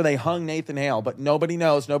there. That's where they hung Nathan Hale. But nobody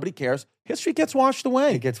knows. Nobody cares. History gets washed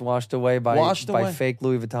away. It gets washed away by fake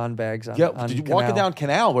Louis Vuitton bags on did you walk down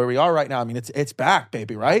Canal where we are right now? I mean, it's back,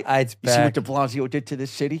 baby, right? It's back. You see what de Blasio did to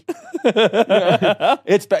this city?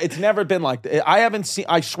 It's never been like that.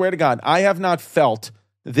 I swear to God, I have not felt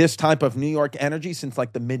this type of New York energy since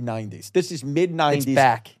like the mid-90s. This is mid-90s it's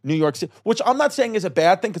back. New York City, which I'm not saying is a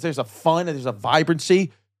bad thing because there's a fun and there's a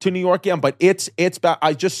vibrancy to New York, but it's back.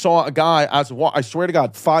 I just saw a guy, I swear to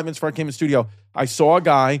God, 5 minutes before I came in the studio, I saw a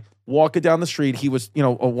guy walking down the street. He was,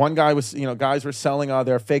 one guy was, guys were selling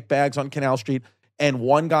their fake bags on Canal Street, and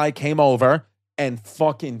one guy came over and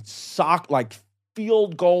fucking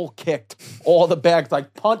field goal kicked all the bags,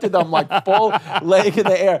 punted them full leg in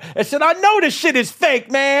the air and said, I know this shit is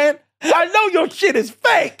fake, man. I know your shit is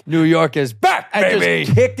fake. New York is back, And baby.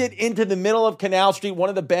 just kicked it into the middle of Canal Street. One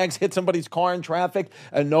of the bags hit somebody's car in traffic,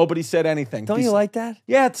 and nobody said anything. Don't you like that?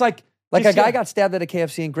 Yeah, it's like Like just, a guy yeah. got stabbed at a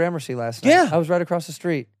KFC in Gramercy last night. Yeah. I was right across the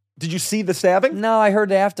street. Did you see the stabbing? No, I heard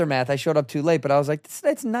the aftermath. I showed up too late, but I was like,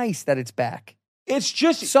 that's nice that it's back. It's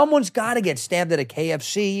just Someone's got to get stabbed at a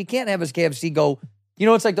KFC. You can't have his KFC go. You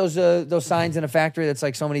know, it's like those signs in a factory that's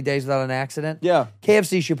like so many days without an accident. Yeah.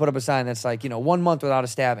 KFC should put up a sign that's like 1 month without a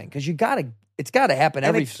stabbing because it's got to happen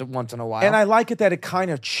every once in a while. And I like it that it kind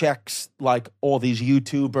of checks like all these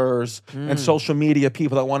YouTubers and social media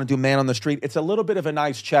people that want to do man on the street. It's a little bit of a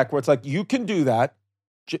nice check where it's like, you can do that.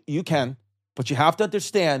 You can, but you have to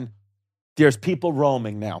understand there's people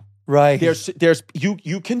roaming now. right. There's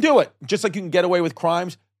you can do it. Just like you can get away with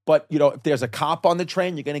crimes, but if there's a cop on the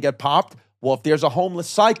train, you're going to get popped. Well, if there's a homeless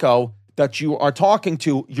psycho that you are talking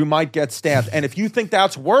to, you might get stabbed. And if you think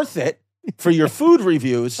that's worth it for your food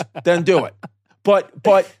reviews, then do it. But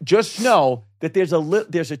just know that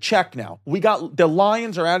there's a check now. We got the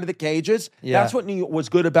lions are out of the cages. Yeah. That's what was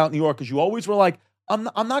good about New York, because you always were like, I'm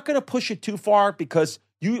not going to push it too far, because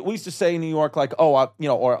we used to say in New York, like,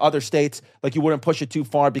 or other states, like you wouldn't push it too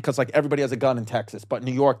far because like everybody has a gun in Texas, but in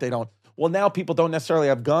New York they don't. Well, now people don't necessarily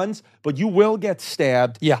have guns, but you will get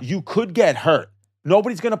stabbed. Yeah. You could get hurt.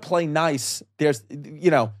 Nobody's going to play nice. There's,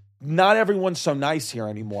 not everyone's so nice here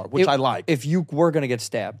anymore, which I like. If you were going to get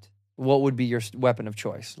stabbed, what would be your weapon of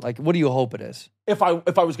choice? Like, what do you hope it is? If I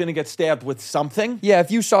was going to get stabbed with something, Yeah,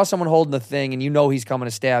 if you saw someone holding the thing and you know he's coming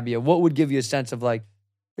to stab you, what would give you a sense of like,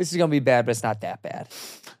 this is going to be bad, but it's not that bad?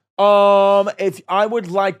 if I would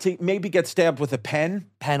like to maybe get stabbed with a pen.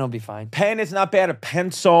 Pen will be fine. Pen is not bad. A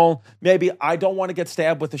pencil. Maybe I don't want to get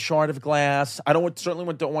stabbed with a shard of glass.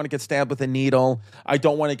 Certainly don't want to get stabbed with a needle. I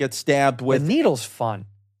don't want to get stabbed with. The needle's fun.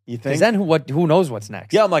 You Because think? then who knows what's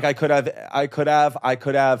next? Yeah, I'm like I could have.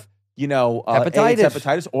 Hepatitis. AIDS,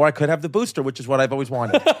 hepatitis, or I could have the booster, which is what I've always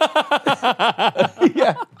wanted.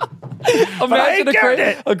 Yeah. Imagine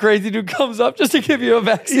a crazy dude comes up just to give you a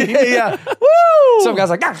vaccine. Yeah. Woo! Some guy's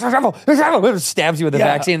like, stabs you with the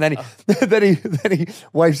vaccine, and then he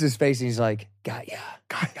wipes his face and he's like, got ya.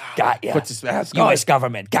 Puts his mask on. U.S.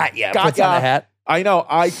 government, got ya. Got Puts ya. on a hat. I know.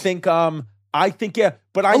 I think, yeah.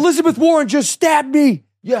 But Elizabeth Warren just stabbed me.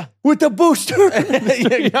 Yeah. With the booster.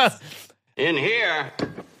 Yeah. In here,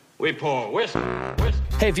 we pour whiskey.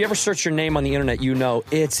 Hey, if you ever search your name on the internet, you know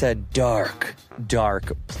it's a dark,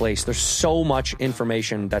 dark place. There's so much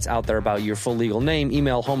information that's out there about your full legal name,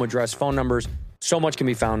 email, home address, phone numbers. So much can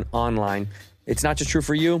be found online. It's not just true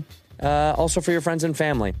for you, also for your friends and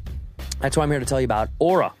family. That's why I'm here to tell you about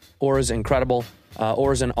Aura. Aura's incredible.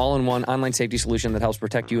 Aura's an all-in-one online safety solution that helps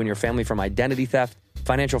protect you and your family from identity theft,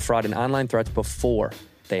 financial fraud, and online threats before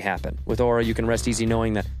they happen. With Aura, you can rest easy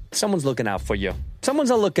knowing that someone's looking out for you.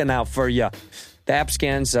 Someone's looking out for you. The app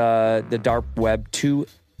scans the dark web to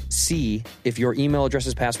see if your email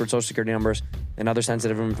addresses, passwords, social security numbers, and other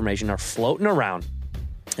sensitive information are floating around.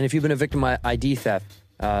 And if you've been a victim of ID theft,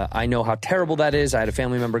 I know how terrible that is. I had a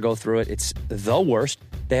family member go through it. It's the worst.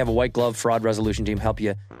 They have a white glove fraud resolution team help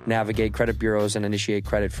you navigate credit bureaus and initiate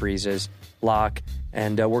credit freezes, lock,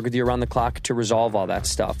 and work with you around the clock to resolve all that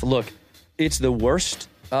stuff. Look, it's the worst.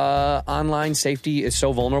 Online safety is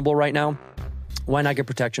so vulnerable right now. Why not get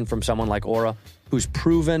protection from someone like Aura, who's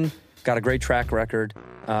proven, got a great track record,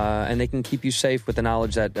 and they can keep you safe with the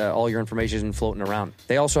knowledge that all your information isn't floating around.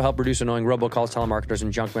 They also help reduce annoying robocalls, telemarketers,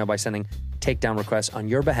 and junk mail by sending takedown requests on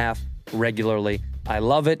your behalf regularly. I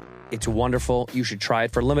love it. It's wonderful. You should try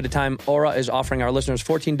it. For a limited time, Aura is offering our listeners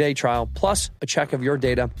 14-day trial plus a check of your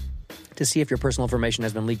data to see if your personal information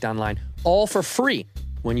has been leaked online, all for free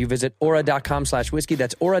when you visit aura.com/whiskey.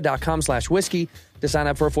 That's aura.com/whiskey to sign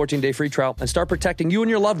up for a 14-day free trial and start protecting you and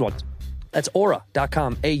your loved ones. That's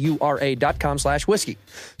aura.com, aura.com/whiskey.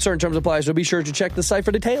 Certain terms apply, so be sure to check the site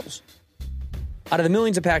for details. Out of the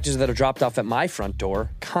millions of packages that are dropped off at my front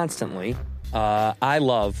door constantly, I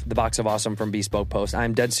love the Box of Awesome from Bespoke Post.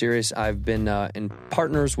 I'm dead serious. I've been in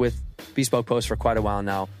partners with Bespoke Post for quite a while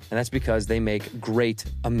now, and that's because they make great,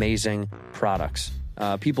 amazing products.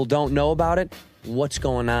 People don't know about it. What's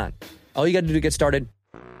going on? All you got to do to get started,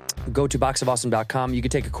 go to boxofawesome.com. You can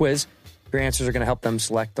take a quiz. Your answers are going to help them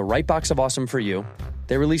select the right Box of Awesome for you.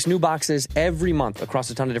 They release new boxes every month across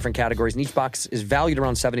a ton of different categories, and each box is valued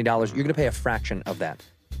around $70. You're going to pay a fraction of that.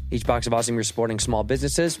 Each Box of Awesome, you're supporting small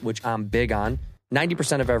businesses, which I'm big on.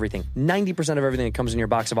 90% of everything that comes in your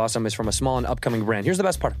Box of Awesome is from a small and upcoming brand. Here's the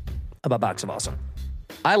best part about Box of Awesome.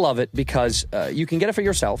 I love it because you can get it for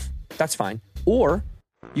yourself. That's fine. Or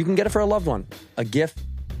you can get it for a loved one, a gift,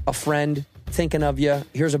 a friend, thinking of you.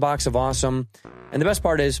 Here's a Box of Awesome. And the best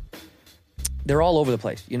part is they're all over the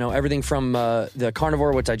place. You know, everything from the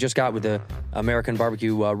carnivore, which I just got with the American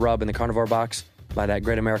barbecue rub in the carnivore box by that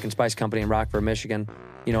Great American Spice Company in Rockford, Michigan.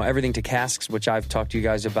 You know, everything to casks, which I've talked to you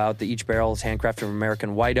guys about. Each barrel is handcrafted from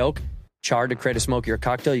American white oak, charred to create a smokier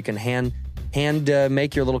cocktail. You can hand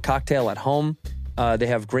make your little cocktail at home. They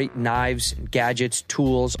have great knives, gadgets,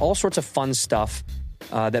 tools, all sorts of fun stuff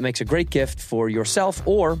that makes a great gift for yourself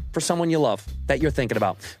or for someone you love that you're thinking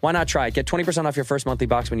about. Why not try it? Get 20% off your first monthly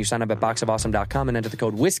box when you sign up at boxofawesome.com and enter the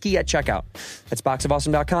code whiskey at checkout. That's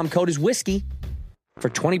boxofawesome.com. Code is whiskey for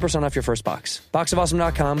 20% off your first box.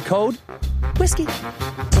 Boxofawesome.com. Code whiskey.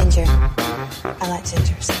 Ginger. I like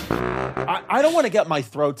gingers. I don't want to get my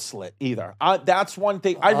throat slit either. That's one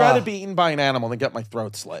thing. I'd rather be eaten by an animal than get my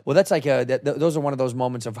throat slit. Well, that's like those are one of those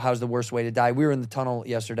moments of how's the worst way to die. We were in the tunnel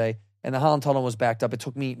yesterday, and the Holland Tunnel was backed up. It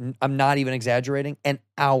took me, I'm not even exaggerating, an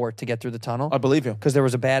hour to get through the tunnel. I believe you. Because there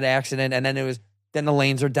was a bad accident, and then then the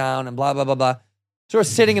lanes are down, and blah, blah, blah, blah. So we're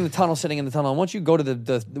sitting in the tunnel, and once you go to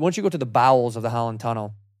the bowels of the Holland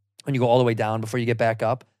Tunnel, and you go all the way down before you get back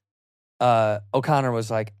up, O'Connor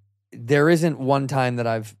was like, there isn't one time that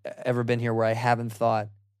I've ever been here where I haven't thought,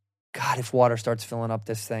 God, if water starts filling up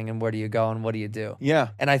this thing, and where do you go, and what do you do? Yeah.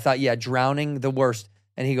 And I thought, yeah, drowning, the worst.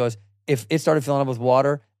 And he goes, if it started filling up with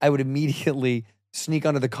water, I would immediately sneak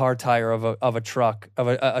under the car tire of a truck,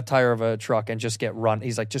 a tire of a truck, and just get run.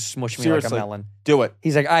 He's like, just smush me Seriously, like a melon. do it.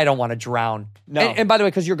 He's like, I don't want to drown. No. And by the way,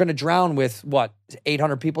 because you're going to drown with, what,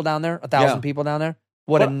 800 people down there? 1,000 people down there?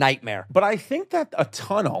 What a nightmare. But I think that a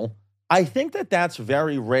tunnel, that's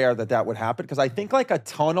very rare that would happen, because I think like a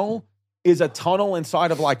tunnel is a tunnel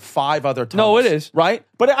inside of like 5 other tunnels. No, it is. Right?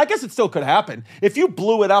 But I guess it still could happen. If you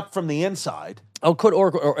blew it up from the inside. Oh,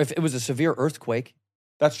 or if it was a severe earthquake.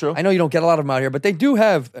 That's true. I know you don't get a lot of them out here, but they do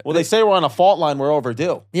have. Well, they say we're on a fault line. We're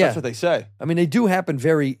overdue. Yeah. That's what they say. I mean, they do happen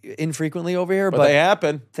very infrequently over here, But they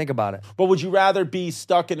happen. Think about it. But would you rather be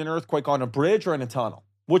stuck in an earthquake on a bridge or in a tunnel?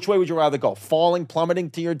 Which way would you rather go? Falling,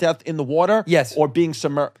 plummeting to your death in the water? Yes. Or being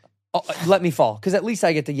submerged? Oh, let me fall, because at least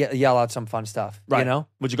I get to yell out some fun stuff. Right. You know?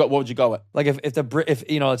 What would you go with? Like if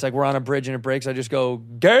it's like we're on a bridge and it breaks, I just go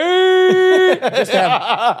gay. Because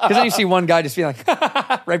then you see one guy just being like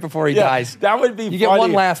right before he dies. That would be funny. You get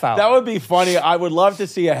one laugh out. That would be funny. I would love to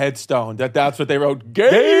see a headstone that's what they wrote.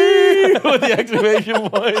 Gay with the exclamation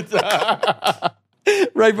points.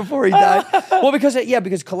 Right before he died. Well,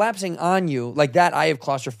 because collapsing on you, like that, I have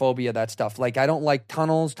claustrophobia, that stuff. Like, I don't like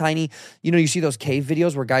tunnels, tiny. You know, you see those cave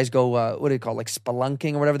videos where guys go, what do they call it, like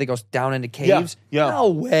spelunking or whatever? They go down into caves. Yeah.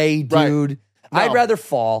 No way, dude. No. I'd rather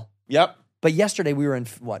fall. Yep. But yesterday we were in,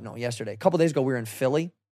 yesterday. A couple days ago we were in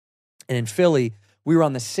Philly. And in Philly, we were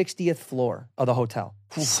on the 60th floor of the hotel.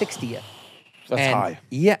 60th. That's high.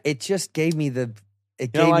 Yeah, it just gave me the,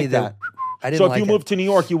 that. I didn't So if like you moved to New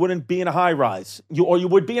York, you wouldn't be in a high rise. You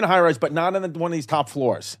would be in a high rise, but not on one of these top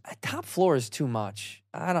floors. Top floor is too much.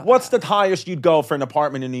 What's the highest you'd go for an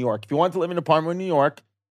apartment in New York? If you want to live in an apartment in New York,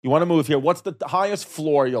 you want to move here, what's the highest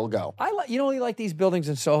floor you'll go? You like these buildings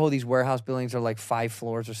in Soho, these warehouse buildings are like 5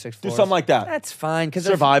 floors or 6 floors. Do something like that. That's fine.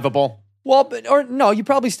 Survivable. Well, no, you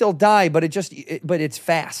probably still die, but but it's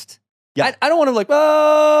fast. Yeah. I don't want to like,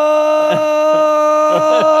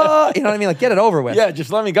 you know what I mean? Like, get it over with. Yeah,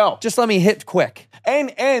 just let me go. Just let me hit quick.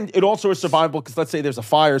 And it also is survivable because let's say there's a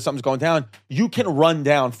fire, something's going down, you can run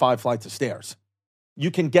down 5 flights of stairs.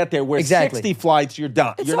 You can get there. Where exactly. 60 flights, you're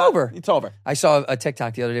done. It's over. It's over. I saw a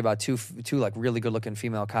TikTok the other day about two like really good looking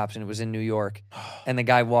female cops, and it was in New York. And the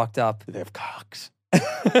guy walked up. They have cocks.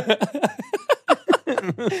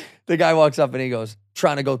 The guy walks up and he goes,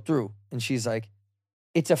 trying to go through. And she's like,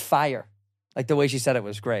 it's a fire. Like the way she said it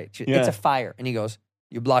was great. It's a fire. And he goes,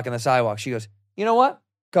 you're blocking the sidewalk. She goes, you know what?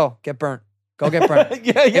 Go get burnt. Go get burnt.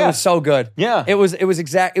 Yeah. It was so good. Yeah. It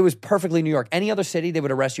was perfectly New York. Any other city, they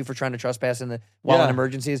would arrest you for trying to trespass in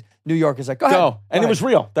emergencies. New York is like, go ahead. And it was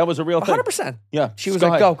real. That was a real thing. 100%. Yeah. She was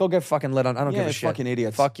like, go get fucking lit on. I don't give a Yeah, shit. fucking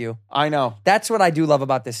idiots. Fuck you. I know. That's what I do love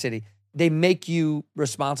about this city. They make you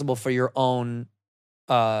responsible for your own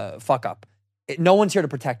fuck up. No one's here to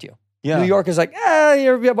protect you. Yeah. New York is like,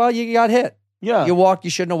 you got hit. Yeah. You walked,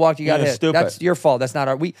 you shouldn't have walked, you got hit. Stupid. That's your fault. That's not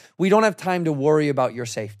our, we don't have time to worry about your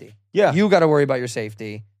safety. Yeah. You got to worry about your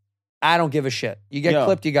safety. I don't give a shit. You get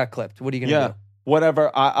clipped, you got clipped. What are you going to do?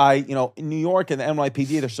 Whatever. In New York and the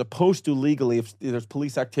NYPD, they're supposed to legally, if there's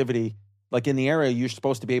police activity, like in the area, you're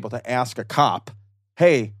supposed to be able to ask a cop,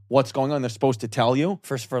 hey, what's going on? They're supposed to tell you.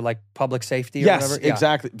 First for like public safety or yes, whatever? Yeah.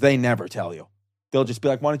 Exactly. They never tell you. They'll just be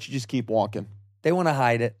like, why don't you just keep walking? They want to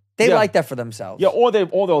hide it. They like that for themselves. Yeah, or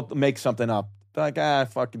they'll make something up. Like,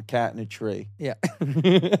 fucking cat in a tree. Yeah.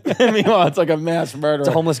 Meanwhile, it's like a mass murder. It's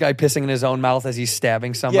a homeless guy pissing in his own mouth as he's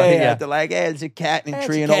stabbing somebody. Yeah. They're like, it's a cat in a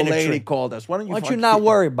tree. An old lady called us. Why don't you not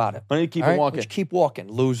worry about it? Why don't you keep All it right? walking? Why don't you keep walking,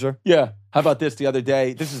 loser. Yeah. How about this the other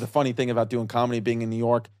day? This is the funny thing about doing comedy, being in New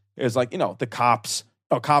York, is like, the cops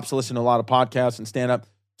listen to a lot of podcasts and stand up.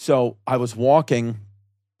 So I was walking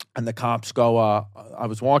and the cops go, I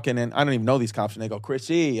was walking and I don't even know these cops. And they go,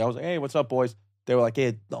 Chrissy. I was like, hey, what's up, boys? They were like,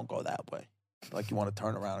 hey, don't go that way. Like, you want to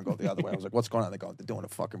turn around and go the other way. I was like, what's going on? They go, they're doing a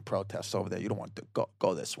fucking protest over there. You don't want to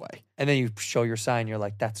go this way. And then you show your sign. You're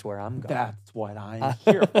like, that's where I'm going. That's what I'm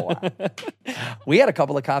here for. We had a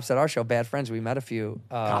couple of cops at our show, bad friends. We met a few.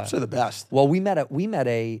 Cops are the best. Well, we met a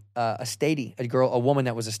statey, a woman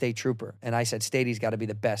that was a state trooper. And I said, statey's got to be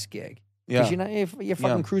the best gig. Yeah. Because you're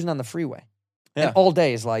fucking cruising on the freeway. Yeah. And all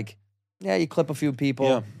day is like, yeah, you clip a few people.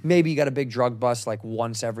 Yeah. Maybe you got a big drug bust like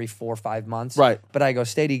once every 4 or 5 months. Right. But I go,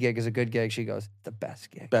 statey gig is a good gig. She goes, the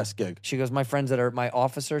best gig. Best gig. She goes, my friends that are my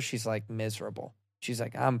officers, she's like miserable. She's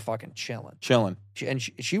like, I'm fucking chilling.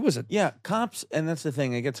 She was a... Yeah, cops, and that's the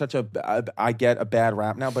thing. I get I get a bad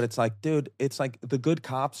rap now, but it's like, dude, it's like the good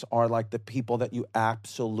cops are like the people that you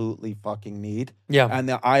absolutely fucking need. Yeah.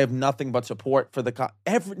 And I have nothing but support for the cop.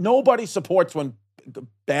 Nobody supports when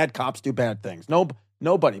bad cops do bad things.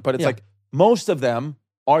 Nobody. But it's like most of them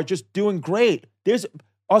are just doing great. There's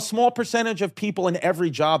a small percentage of people in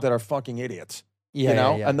every job that are fucking idiots.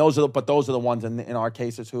 Yeah, yeah. And those are the ones in our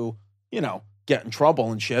cases who, get in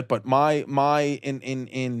trouble and shit. But for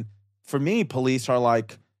me, police are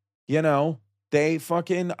like, they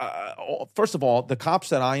fucking, first of all, the cops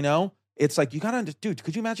that I know, it's like, you gotta, dude,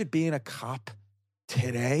 could you imagine being a cop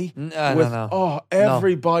today? No. Oh,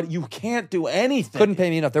 everybody, you can't do anything. Couldn't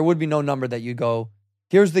pay me enough. There would be no number that you go,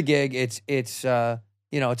 here's the gig. It's $1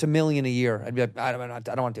 million a year. I'd be like, I don't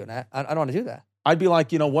want to do that. I don't want to do that. I'd be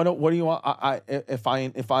like, what do you want? If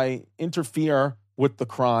I interfere with the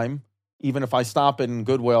crime, even if I stop it in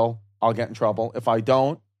Goodwill, I'll get in trouble. If I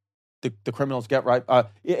don't, the criminals get right.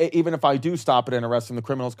 Even if I do stop it and arrest them, the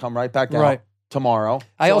criminals come right back out tomorrow.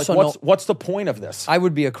 I also know what's the point of this? I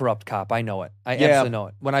would be a corrupt cop. I know it. I absolutely know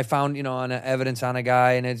it. When I found on evidence on a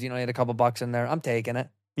guy and it's he had a couple bucks in there, I'm taking it.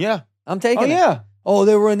 Yeah, I'm taking it. Yeah. Oh,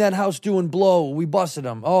 they were in that house doing blow. We busted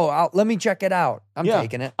them. Oh, let me check it out. I'm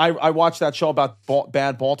taking it. I watched that show about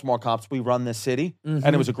bad Baltimore cops. We Run This City, and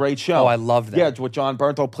it was a great show. Oh, I love that. Yeah, with John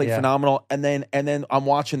Bernthal played phenomenal. And then I'm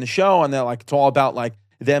watching the show, and they're like, it's all about like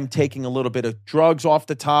them taking a little bit of drugs off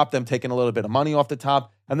the top, them taking a little bit of money off the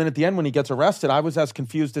top, and then at the end when he gets arrested, I was as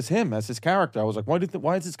confused as him, as his character. I was like,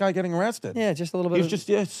 why is this guy getting arrested? Yeah, just a little bit. He's just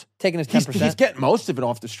taking his 10%. He's getting most of it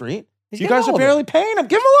off the street. You getting guys all are of it. barely paying him.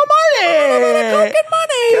 Give him a little money. Coke and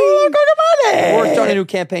money. Give him a little Coke and money. We're starting a new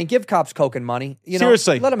campaign. Give cops Coke and money.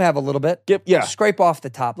 Seriously. Let them have a little bit. Scrape off the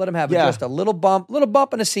top. Let them have just a little bump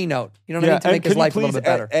and a C note. You know what I mean? To make his life a little bit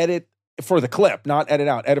better. Edit for the clip, not edit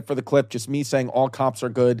out. Edit for the clip. Just me saying all cops are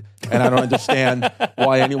good, and I don't understand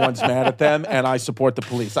why anyone's mad at them, and I support the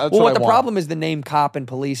police. That's what I the want. problem is, the name cop and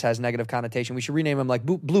police has negative connotation. We should rename them like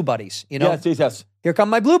Blue Buddies. Yes. Here come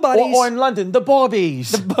my Blue Buddies. Or in London, the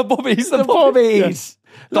Bobbies. The Bobbies. The Bobbies.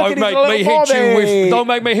 Don't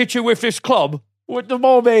make me hit you with this club. With the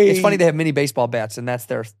Bobbies. It's funny they have mini baseball bats, and that's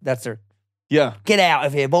their. Yeah. Get out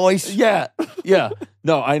of here, boys. Yeah.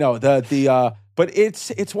 No, I know but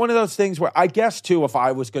it's one of those things where I guess too, if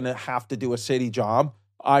I was going to have to do a city job,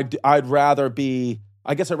 I'd rather be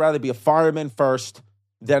a fireman first,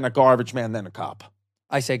 then a garbage man, then a cop.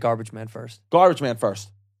 I say garbage man first. Garbage man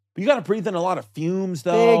first. But you got to breathe in a lot of fumes,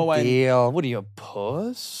 though. Big deal. What are you, a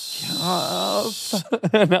puss? No.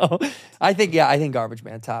 I think garbage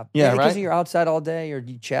man top. Yeah, right? Because you're outside all day, you're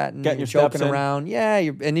chatting, Getting you're your steps joking in. around. Yeah,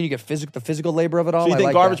 and then you get the physical labor of it all. So you I think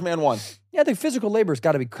like garbage that. man won? Yeah, I think physical labor's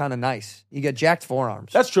got to be kind of nice. You get jacked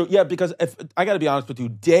forearms. That's true. Yeah, because if I got to be honest with you,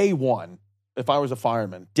 day one, if I was a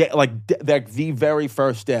fireman, the very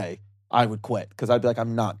first day, I would quit because I'd be like,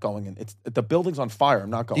 I'm not going in. The building's on fire. I'm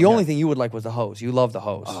not going. The only thing you would like was the hose. You love the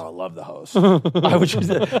hose. Oh, I love the hose. I would just,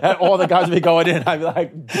 and all the guys would be going in. I'd be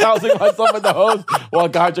like dousing myself with the hose while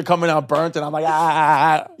guys are coming out burnt, and I'm like,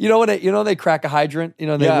 ah. You know when they crack a hydrant,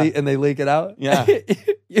 and they leak it out. Yeah.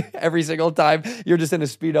 Every single time you're just in a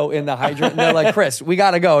Speedo in the hydrant, and they're like, Chris, we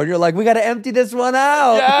gotta go, and you're like, we gotta empty this one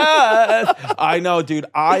out. Yeah, I know, dude.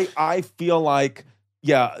 I feel like.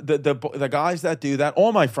 Yeah, the guys that do that,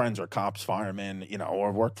 all my friends are cops, firemen,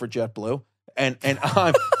 or work for JetBlue, and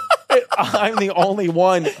I'm the only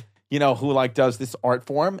one, who does this art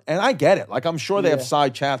form, and I get it. Like I'm sure they have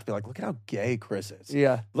side chats, be like, look at how gay Chris is.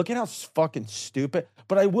 Yeah, look at how fucking stupid.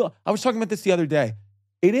 But I was talking about this the other day.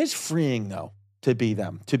 It is freeing though. to be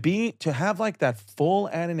them, to have like that full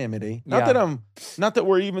anonymity. Not Yeah. that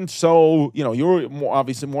we're even so, you're more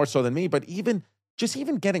obviously more so than me, but even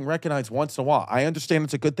getting recognized once in a while. I understand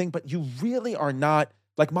it's a good thing, but you really are not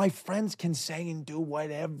like my friends can say and do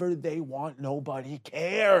whatever they want. Nobody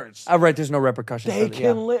cares. Right. There's no repercussions. They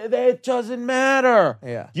can it doesn't matter.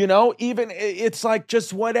 Yeah. Even it's like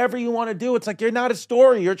just whatever you want to do. It's like you're not a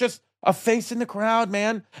story. You're just a face in the crowd,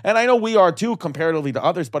 man. And I know we are too, comparatively to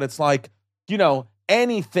others, but it's like,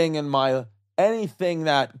 anything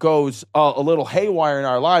that goes a little haywire in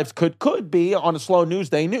our lives could be on a slow news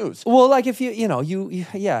day news. Well, like if you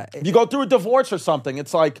go through a divorce or something,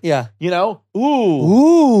 it's like,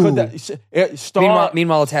 ooh. Could that,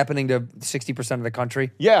 Meanwhile, it's happening to 60% of the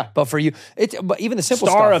country. Yeah. But for you, but even the simple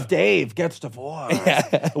Star stuff. of Dave gets divorced.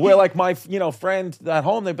 Where like my friend at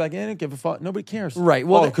home, they'd be like, don't give a fuck. Nobody cares. Right.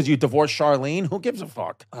 Well, because you divorced Charlene. Who gives a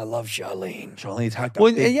fuck? I love Charlene. Charlene's had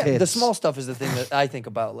Well, big yeah, the tits. small stuff is the thing that I think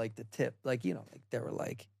about, like the tip. Like, like they were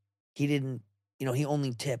like, he didn't, he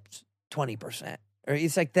only tipped 20%. Or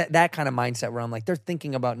it's like that kind of mindset where I'm like, they're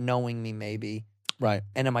thinking about knowing me maybe. Right.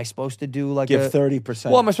 And am I supposed to do like give 30%?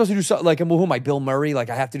 Well, am I supposed to do something like, who am I, Bill Murray? Like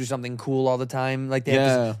I have to do something cool all the time. Like they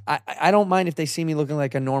have I don't mind if they see me looking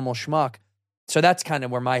like a normal schmuck. So that's kind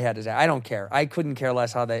of where my head is at. I don't care. I couldn't care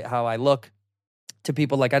less how I look to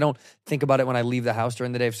people. Like I don't think about it when I leave the house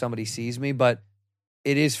during the day if somebody sees me, but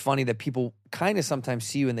it is funny that people kind of sometimes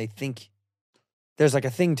see you and they think there's like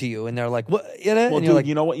a thing to you, and they're like, "What?" Well, and dude, you're like,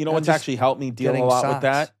 you know what's actually helped me deal a getting lot with socks.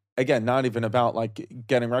 that? Again, not even about like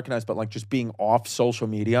getting recognized, but like just being off social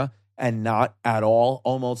media and not at all,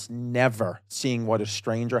 almost never seeing what a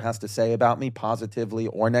stranger has to say about me, positively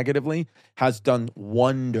or negatively, has done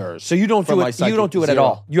wonders. So you don't for do my it. psyche. You don't do it at Zero.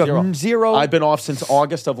 all. You have zero. I've been off since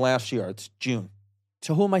August of last year. It's June.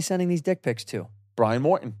 So who am I sending these dick pics to? Brian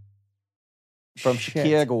Morton from Shit.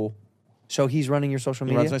 Chicago. So he's running your social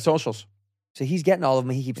He media. runs my socials. So he's getting all of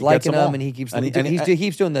them. He keeps He liking gets them all. them, and he keeps And he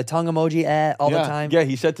keeps doing the tongue emoji all the Yeah. time. Yeah,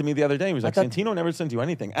 he said to me the other day, he was like, thought- Santino never sends you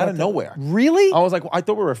anything out of nowhere. Really? I was like, well, I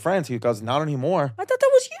thought we were friends. He goes, not anymore. I thought that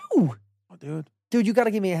was you, Oh, dude. dude. You got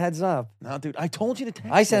to give me a heads up. No, dude. I told you to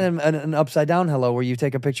text I sent him an upside down hello where you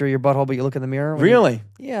take a picture of your butthole, but you look in the mirror. when Really?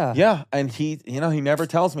 Yeah. Yeah. And he never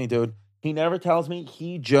tells me, dude. He never tells me.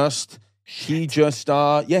 He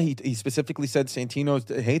specifically said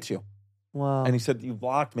Santino hates you. Wow. And he said, you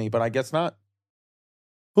blocked me, but I guess not.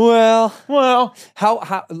 Well, Well,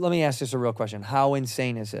 how? Let me ask this a real question. How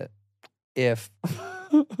insane is it if?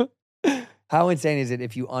 How insane is it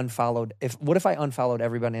if you unfollowed? What if I unfollowed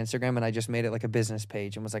everybody on Instagram and I just made it like a business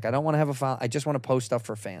page and was like, I don't want to have a file. I just want to post stuff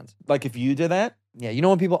for fans. like if you did that, Yeah, you know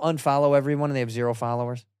when people unfollow everyone and they have zero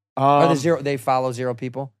followers, or they follow zero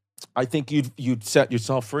people. I think you'd set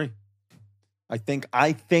yourself free. I think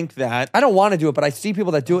that. I don't want to do it, but I see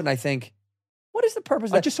people that do it and I think, what is the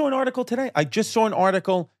purpose? I just saw an article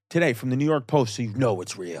today from the New York Post, so you know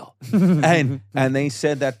it's real. and they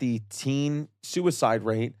said that the teen suicide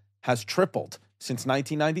rate has tripled since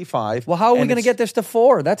 1995. Well, how are we going to get this to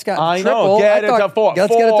 4? That's got I triple. know. Get it to 4.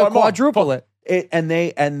 Let's get it to 4 more. quadruple it. And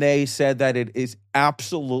they said that it is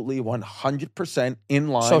absolutely 100% in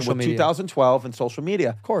line Social with media. 2012 and social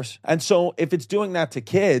media. Of course. And so if it's doing that to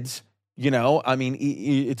kids, I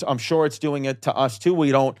mean, I'm sure it's doing it to us too.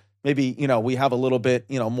 We don't. Maybe, we have a little bit,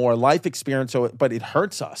 more life experience, but it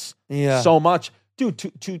hurts us so much. Dude,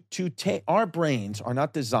 to take, our brains are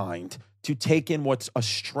not designed to take in what a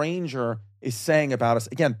stranger is saying about us.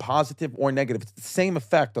 Again, positive or negative. It's the same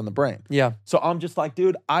effect on the brain. Yeah. So I'm just like,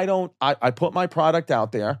 dude, I put my product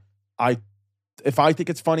out there. If I think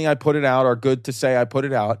it's funny, I put it out, or good to say, I put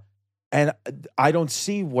it out. And I don't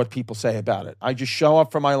see what people say about it. I just show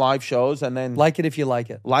up for my live shows and then Like it if you like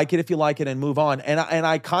it. like it if you like it and move on. And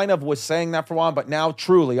I kind of was saying that for a while, but now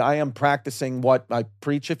truly I am practicing what I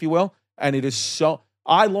preach, if you will. And it is so,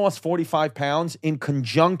 I lost 45 pounds in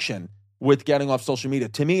conjunction with getting off social media.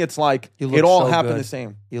 To me, it's like You look it all so happened good. the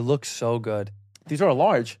same. You look so good. These are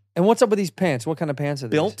large. And what's up with these pants? What kind of pants are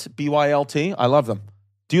these? Built, BYLT. I love them.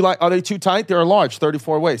 Are they too tight? They're large,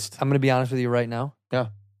 34 waist. I'm going to be honest with you right now. Yeah.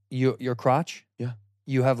 Your crotch? Yeah.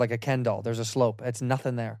 You have like a Ken doll. There's a slope. It's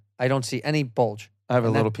nothing there. I don't see any bulge. I have a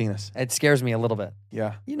And little that- penis. It scares me a little bit.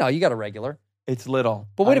 Yeah. You got a regular. It's little.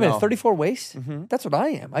 But wait I a minute, know. 34 waist? Mhm. That's what I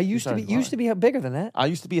am. I used to be bigger than that. I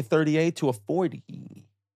used to be a 38 to a 40.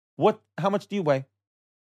 How much do you weigh?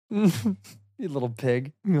 You little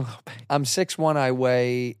pig. I'm 6'1".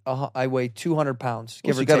 I weigh 200 pounds.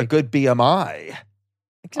 Give So or you got a take. good BMI.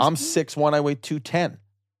 Just- I'm 6'1", I weigh 210.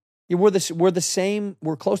 Yeah, we're the same.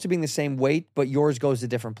 We're close to being the same weight, but yours goes to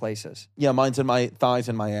different places. Yeah, mine's in my thighs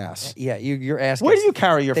and my ass. Yeah, your ass. Where gets do you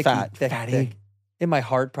carry your thick, fat? thick, Fatty. thick. In my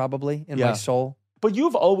heart, probably. In my soul. But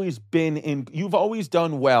you've always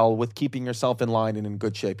done well with keeping yourself in line and in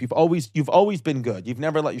good shape. You've always been good. You've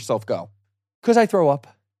never let yourself go. Because I throw up.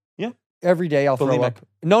 Yeah. Every day I'll throw Bulimic. up.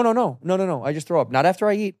 No. I just throw up. Not after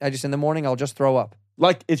I eat. I just, in the morning, I'll just throw up.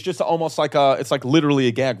 Like, it's just almost like it's like literally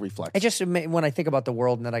a gag reflex. I just, when I think about the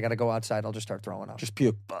world and then I got to go outside, I'll just start throwing up. Just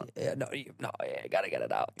puke. Yeah, I got to get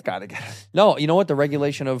it out. Gotta get it. No, you know what? The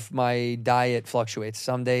regulation of my diet fluctuates.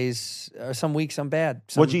 Some days, some weeks, I'm bad.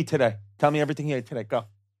 What'd you eat today? Tell me everything you ate today. Go.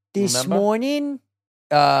 This Remember? morning,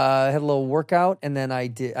 I had a little workout, and then I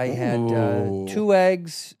had 2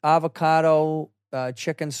 eggs, avocado,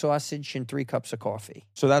 chicken sausage, and 3 cups of coffee.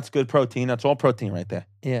 So that's good protein. That's all protein right there.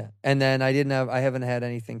 Yeah, and then I haven't had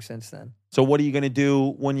anything since then. So what are you going to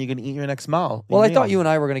do when you're going to eat your next meal? Well, I thought you and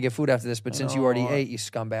I were going to get food after this, but since you already ate, you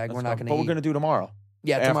scumbag, we're not going to eat. But we're going to do tomorrow.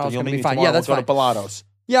 Yeah, tomorrow's going to be fine. Tomorrow, Yeah, that's we'll fine. go to Bellato's.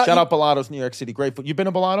 Yeah, Shout out Bellato's, New York City. Great food. You been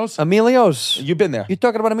to Bellato's? Emilio's. You've been there. You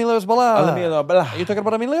talking about Emilio's Bala? Bella. You talking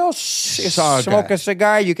about Emilio's? So Smoke good. a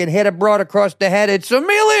cigar, you can hit a broad across the head. It's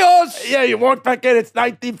Emilio's. Yeah, you walk back in. It's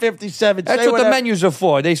 1957. That's Say what the whatever. menus are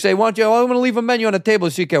for. They say, I'm going to leave a menu on the table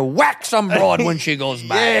so you can whack some broad when she goes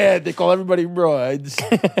by. Yeah, they call everybody broads.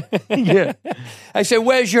 Yeah. I say,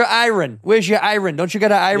 where's your iron? Where's your iron? Don't you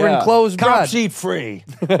got an iron clothes, Cop broad? seat free.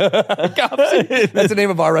 That's the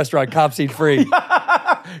name of our restaurant, Cop Seat Free.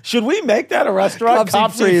 Should we make that a restaurant?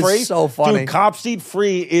 Cop Seat Free is so funny. Dude, Cop Seat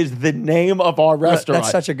Free is the name of our restaurant.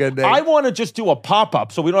 That's such a good name. I want to just do a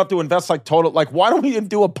pop-up so we don't have to invest like total. Like, why don't we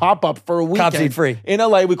do a pop-up for a weekend? Cop Seat Free. In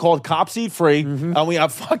LA, we call it Cop Seat Free, and we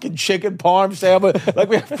have fucking chicken parm sandwich. Like,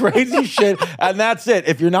 we have crazy shit, and that's it.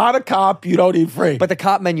 If you're not a cop, you don't eat free. But the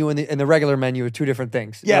cop menu and the regular menu are two different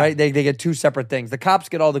things. Yeah. Right? They get two separate things. The cops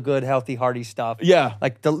get all the good, healthy, hearty stuff. Yeah.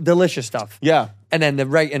 Like the delicious stuff. Yeah. And then the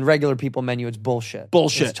regular people menu, it's bullshit.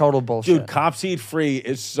 Bullshit. It's total bullshit. Dude, Cop Seat Free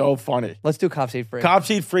is so funny. Let's do Cop Seat Free. Cop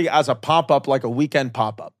Seat Free as a pop-up, like a weekend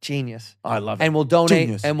pop-up. Genius. I love it. And we'll donate.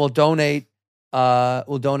 Genius. And we'll donate. All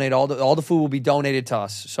the food will be donated to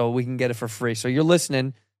us, so we can get it for free. So you're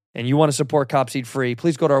listening, and you want to support Cop Seat Free?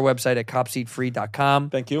 Please go to our website at copseatfree.com.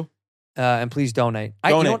 Thank you. And please donate.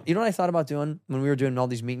 You know what I thought about doing when we were doing all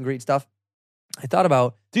these meet and greet stuff? I thought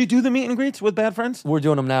about. Do you do the meet and greets with bad friends? We're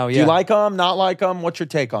doing them now. Yeah. Do you like them? Not like them? What's your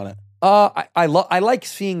take on it? I like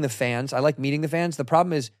seeing the fans. I like meeting the fans. The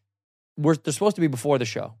problem is, they're supposed to be before the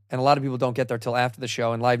show, and a lot of people don't get there till after the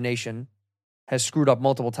show. And Live Nation has screwed up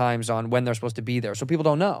multiple times on when they're supposed to be there, so people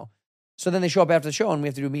don't know. So then they show up after the show, and we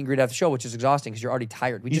have to do a meet and greet after the show, which is exhausting because you're already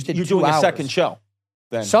tired. We just did 2 You're doing hours. a second show.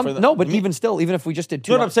 Then But even still, even if we just did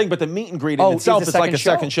 2 You know what hours. I'm saying? But the meet and greet in itself is like a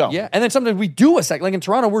second show. Yeah, and then sometimes we do a second. Like in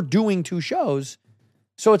Toronto, we're doing 2 shows.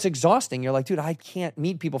 So it's exhausting. You're like, dude, I can't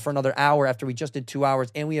meet people for another hour after we just did 2 hours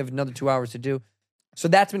and we have another 2 hours to do. So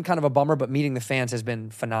that's been kind of a bummer, but meeting the fans has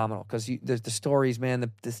been phenomenal because the stories,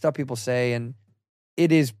 man, the stuff people say, and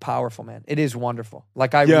it is powerful, man. It is wonderful.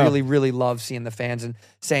 Like I really, really love seeing the fans and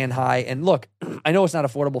saying hi. And look, I know it's not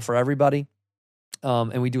affordable for everybody,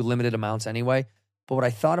 and we do limited amounts anyway, but what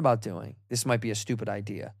I thought about doing, this might be a stupid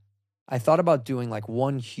idea. I thought about doing like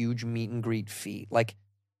one huge meet and greet fee. Like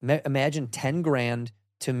imagine 10 grand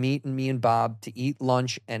to meet me and Bob to eat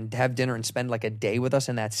lunch and have dinner and spend like a day with us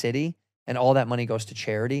in that city. And all that money goes to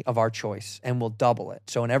charity of our choice and we'll double it.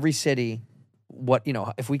 So in every city,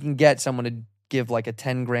 if we can get someone to give like a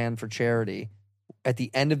 10 grand for charity, at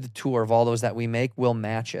the end of the tour of all those that we make, we'll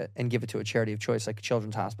match it and give it to a charity of choice, like a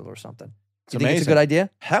children's hospital or something. Do you think it's a good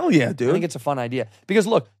idea? Hell yeah, dude. I think it's a fun idea. Because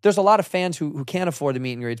look, there's a lot of fans who can't afford the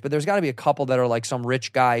meet and greets, but there's got to be a couple that are like some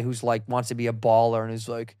rich guy who's like wants to be a baller and is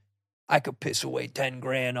like, I could piss away 10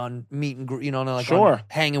 grand on meet and greet, on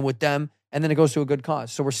hanging with them. And then it goes to a good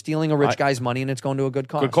cause. So we're stealing a rich guy's money and it's going to a good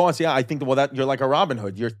cause. Good cause, yeah. I think that you're like a Robin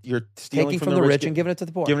Hood. You're stealing Taking from the rich and giving it to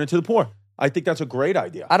the poor. Giving it to the poor. I think that's a great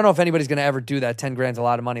idea. I don't know if anybody's going to ever do that. 10 grand's a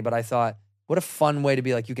lot of money, but I thought, what a fun way to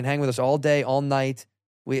be like, you can hang with us all day, all night.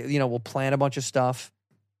 We'll plan a bunch of stuff,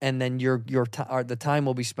 and then the time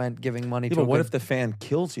will be spent giving money to. But what if the fan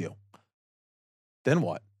kills you? Then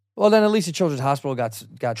what? Well, then at least the Children's Hospital got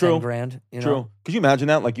True. 10 grand. True. Could you imagine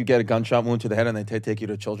that? Like you get a gunshot wound to the head, and they take you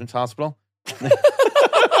to a children's hospital.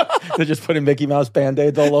 They're just putting Mickey Mouse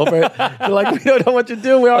Band-Aids all over it. They're like, we don't know what to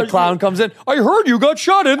do. A clown comes in. I heard you got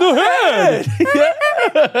shot in the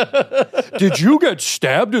head. Did you get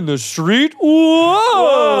stabbed in the street?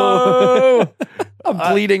 Whoa. I'm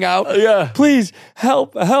bleeding out. Yeah. Please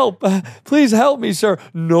help. Please help me, sir.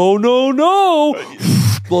 No.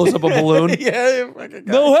 Blows up a balloon.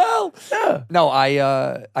 No help. Yeah. No,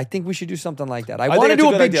 I think we should do something like that. I think want to it's do a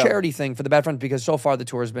a good big idea. charity thing for the Bad Friends because so far the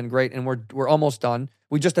tour has been great and we're almost done.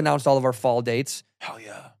 We just announced all of our fall dates. Hell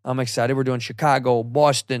yeah. I'm excited. We're doing Chicago,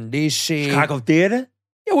 Boston, D.C. Chicago theater?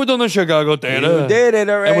 Yeah, we're doing the Chicago theater. You did it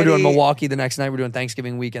already. And we're doing Milwaukee the next night. We're doing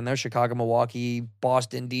Thanksgiving weekend there. Chicago, Milwaukee,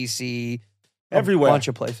 Boston, D.C. Everywhere. A bunch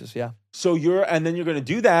of places, yeah. So and then you're going to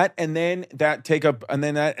do that, and then that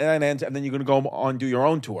ends, and then you're going to go on and do your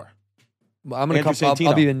own tour. Well, I'm going to come. Santino.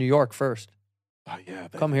 I'll be in New York first. Oh, yeah,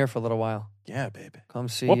 baby. Come here for a little while. Yeah, baby. Come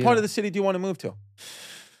see What you. part of the city do you want to move to?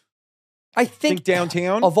 I think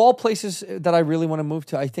downtown? Of all places that I really want to move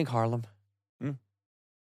to, I think Harlem.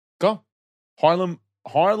 Go.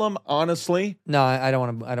 Harlem, honestly. No, I don't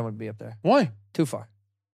want to. I don't want to be up there. Why? Too far.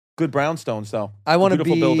 Good brownstones, though. I want to be.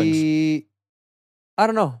 Beautiful buildings. I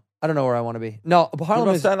don't know. I don't know where I want to be. No, but What Harlem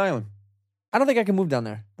about is. Staten Island? I don't think I can move down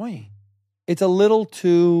there. Why? It's a little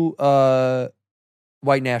too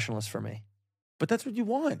white nationalist for me. But that's what you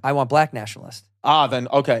want. I want black nationalist. Then,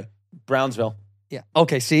 okay. Brownsville. Yeah.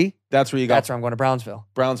 Okay. See, That's where you go. that's where I'm going to Brownsville.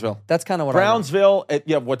 Brownsville. That's kind of what I want. Brownsville,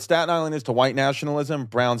 what Staten Island is to white nationalism,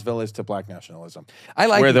 Brownsville is to black nationalism. I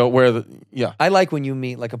like yeah. I like when you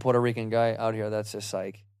meet like a Puerto Rican guy out here. That's just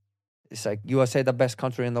like, it's like USA the best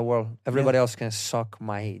country in the world. Everybody else can suck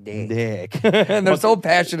my dick. And they're so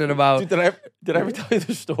passionate about Dude, did I ever tell you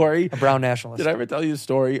the story? a brown nationalist. Did I ever tell you the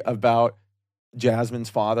story about Jasmine's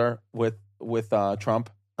father with Trump?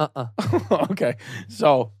 Okay.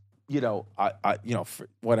 So,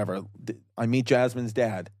 whatever. I meet Jasmine's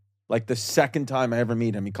dad. Like the second time I ever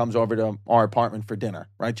meet him, he comes over to our apartment for dinner,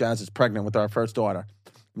 right? Jazz is pregnant with our first daughter.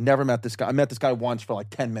 Never met this guy. I met this guy once for like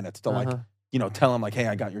 10 minutes to tell him like, hey,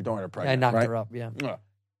 I got your daughter pregnant. I knocked right? her up, yeah.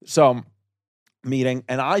 So, meeting,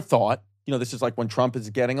 and I thought, this is like when Trump is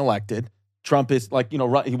getting elected. Trump is like, he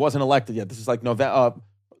wasn't elected yet. This is like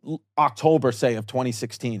October, say, of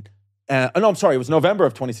 2016. No, I'm sorry. It was November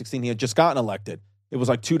of 2016. He had just gotten elected. It was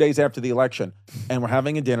like 2 days after the election. And we're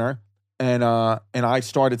having a dinner. And I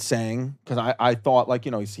started saying, because I thought like,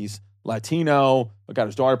 he's Latino. I got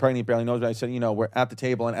his daughter pregnant. He barely knows me. I said, we're at the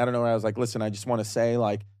table. And I don't know. I was like, listen, I just want to say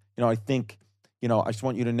like, I think, I just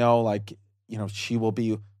want you to know like, she will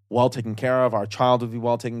be well taken care of. Our child will be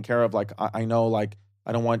well taken care of. Like, I know like,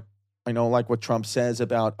 I know like what Trump says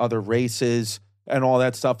about other races and all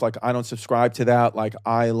that stuff. Like, I don't subscribe to that. Like,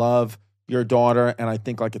 I love your daughter. And I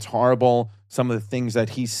think like it's horrible. Some of the things that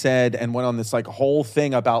he said and went on this like whole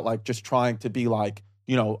thing about like just trying to be like,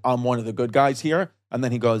 I'm one of the good guys here. And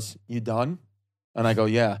then he goes, you done? And I go,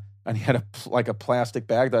 yeah. And he had a plastic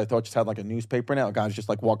bag that I thought just had like a newspaper in it. A guy was just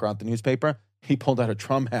like walk around the newspaper. He pulled out a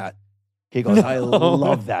Trump hat. He goes, I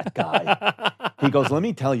love that guy. He goes, let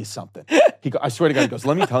me tell you something. I swear to God, he goes,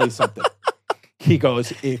 let me tell you something. He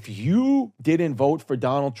goes, if you didn't vote for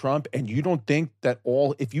Donald Trump and you don't think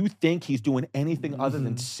if you think he's doing anything other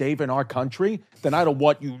than saving our country, then I don't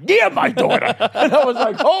want you near my daughter. And I was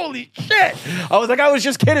like, holy shit. I was like, I was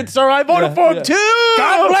just kidding, sir. I voted for him too.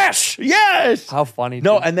 God bless. Yes. How funny.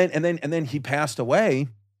 No, dude. and then he passed away.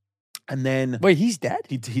 And then Wait, he's dead?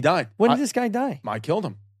 he died. When did this guy die? I killed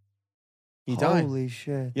him. He died. Holy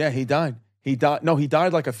shit. Yeah, he died. He died. No, he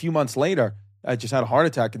died like a few months later. I just had a heart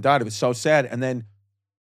attack and died. It was so sad. And then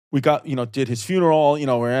we got, did his funeral.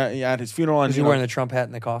 We're at his funeral. And, Was he wearing the Trump hat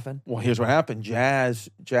in the coffin? Well, here's what happened. Jazz,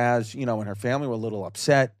 and her family were a little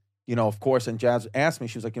upset, of course. And Jazz asked me,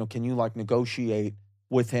 she was like, can you like negotiate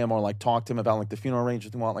with him or like talk to him about like the funeral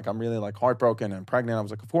arrangements and what? Like, I'm really like heartbroken and pregnant. I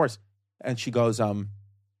was like, of course. And she goes,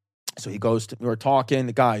 so he goes we were talking,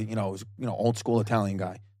 the guy, was, old school Italian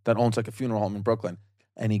guy that owns like a funeral home in Brooklyn.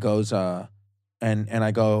 And he goes, and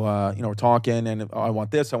I go, we're talking and I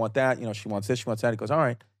want this, I want that. She wants this, she wants that. He goes, all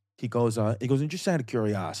right. He goes, and just out of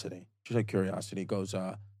curiosity, he goes,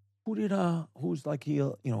 who's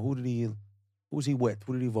he with?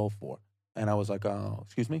 Who did he vote for? And I was like,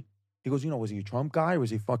 excuse me? He goes, was he a Trump guy or was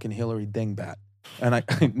he fucking Hillary dingbat? And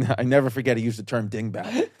I never forget he used the term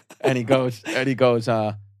dingbat. And he goes,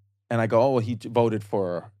 and I go, oh, well, he voted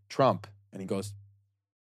for Trump. And he goes,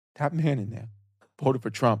 that man in there voted for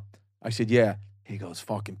Trump. I said, yeah. He goes,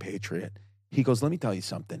 fucking patriot. He goes, let me tell you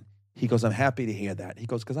something. He goes, I'm happy to hear that. He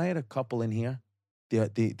goes, because I had a couple in here the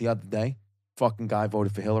other day. Fucking guy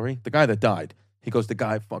voted for Hillary. The guy that died. He goes, the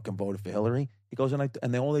guy fucking voted for Hillary. He goes,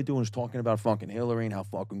 and all they do is talking about fucking Hillary and how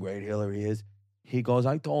fucking great Hillary is. He goes,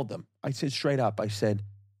 I told them. I said straight up, I said,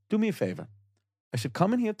 do me a favor. I said,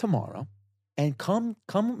 come in here tomorrow and come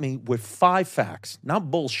with me with 5 facts.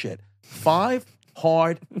 Not bullshit. 5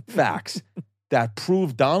 hard facts that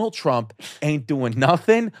prove Donald Trump ain't doing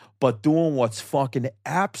nothing but doing what's fucking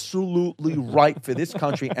absolutely right for this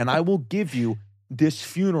country. And I will give you this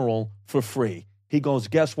funeral for free. He goes,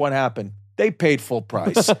 guess what happened? They paid full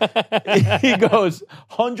price. He goes,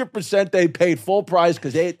 100% they paid full price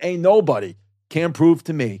because ain't nobody can prove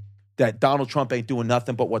to me that Donald Trump ain't doing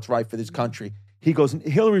nothing but what's right for this country. He goes,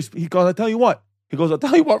 I'll tell you what. He goes, I'll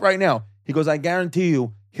tell you what right now. He goes, I guarantee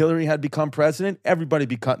you, Hillary had become president, everybody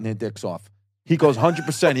be cutting their dicks off. He goes,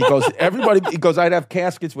 100%. He goes, he goes, I'd have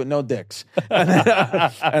caskets with no dicks. And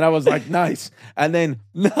I was like, nice. And then,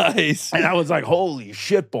 Nice. and I was like, holy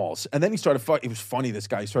shitballs. And then he started, it was funny, this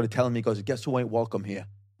guy. He started telling me, he goes, guess who ain't welcome here?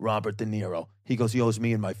 Robert De Niro. He goes, he owes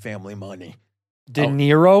me and my family money. De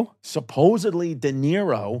Niro? Supposedly, De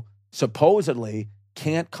Niro,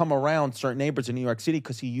 can't come around certain neighborhoods in New York City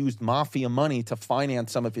because he used mafia money to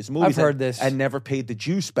finance some of his movies. I've heard this. And never paid the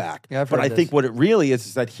juice back. Yeah, I've but heard I this. think what it really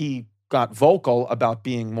is that he got vocal about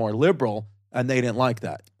being more liberal, and they didn't like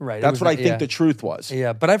that. Right. It That's was what I like- think yeah. the truth was.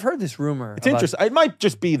 Yeah, but I've heard this rumor. It's interesting. It might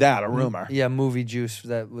just be that, a rumor. Yeah, movie juice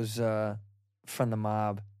that was from the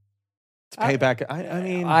mob. To pay back. I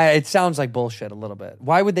mean, It sounds like bullshit a little bit.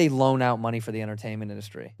 Why would they loan out money for the entertainment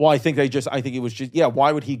industry? well, I think it was just,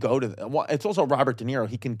 why would he go to, well, it's also Robert De Niro.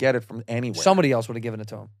 He can get it from anywhere. Somebody else would have given it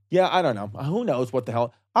to him. Yeah, I don't know. Who knows what the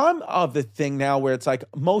hell? I'm of the thing now where it's like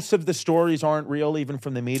most of the stories aren't real, even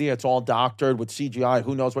from the media. It's all doctored with CGI.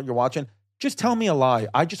 Who knows what you're watching? Just tell me a lie.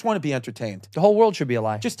 I just want to be entertained. The whole world should be a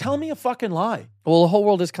lie. Just tell me a fucking lie. Well, the whole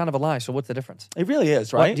world is kind of a lie. So what's the difference? It really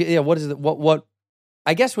is, right? What is the what?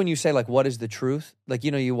 I guess when you say like, what is the truth? Like,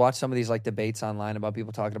 you watch some of these like debates online about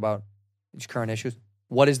people talking about these current issues.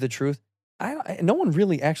 What is the truth? No one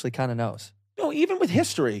really actually kind of knows. No, even with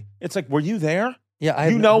history, it's like, were you there? Yeah,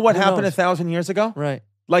 You know what who happened knows? 1,000 years ago? Right.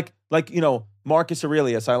 Like Marcus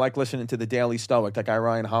Aurelius. I like listening to the Daily Stoic, that guy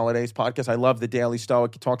Ryan Holiday's podcast. I love the Daily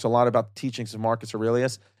Stoic. He talks a lot about the teachings of Marcus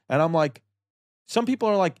Aurelius. And I'm like, some people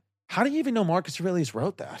are like, how do you even know Marcus Aurelius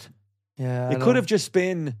wrote that? Yeah. It could have just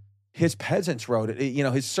been his peasants wrote it.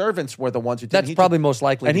 His servants were the ones who did it. That's probably most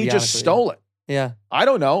likely. And to he be just honest with you. stole it. Yeah. I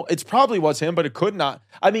don't know. It probably was him, but it could not.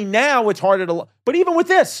 I mean, now it's harder to. But even with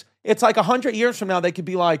this, it's like 100 years from now, they could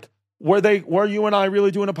be like, were you and I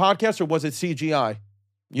really doing a podcast, or was it CGI?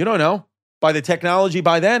 You don't know. By the technology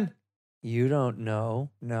by then. You don't know.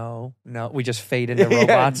 No. We just fade into Yeah,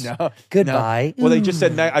 robots. no, Goodbye. no. Well, they just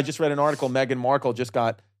said. I just read an article. Meghan Markle just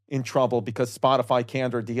got in trouble because Spotify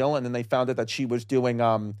canned her deal, and then they found out that she was doing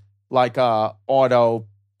auto.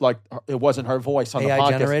 Like, it wasn't her voice on the AI podcast.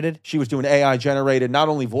 generated? She was doing AI generated, not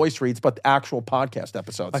only voice reads, but the actual podcast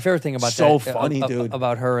episodes. My favorite thing about so that, funny, dude.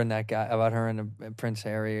 about her and that guy, about her and Prince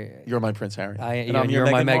Harry. You're my Prince Harry. You're I'm your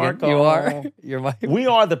my Meghan Meghan. Markle. You are. You're my. We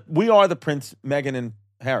are the Prince, Meghan, and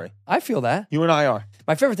Harry. I feel that. You and I are.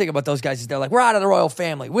 My favorite thing about those guys is they're like, we're out of the royal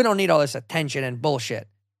family. We don't need all this attention and bullshit.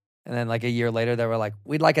 And then like a year later, they were like,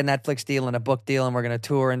 we'd like a Netflix deal and a book deal, and we're going to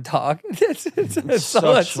tour and talk. It's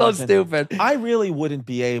so stupid. I really wouldn't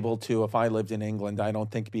be able to, if I lived in England, I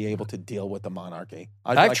don't think be able to deal with the monarchy.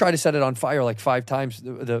 I've tried to set it on fire like 5 times,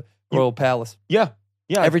 the royal palace. Yeah.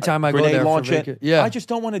 Every time I go grenade there launch for it. Yeah. I just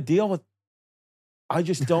don't want to deal with. I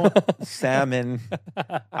just don't salmon.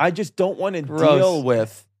 I just don't want to Gross. deal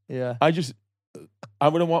with. Yeah. I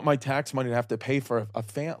wouldn't want my tax money to have to pay for a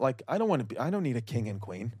fan. Like, I don't need a king and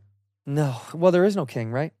queen. No. Well, there is no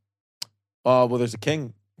king, right? Well, there's a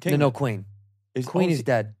king. No queen. Queen is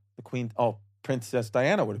dead. The queen. Oh, Princess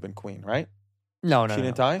Diana would have been queen, right? No. She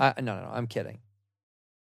didn't die? No. I'm kidding.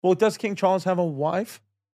 Well, does King Charles have a wife?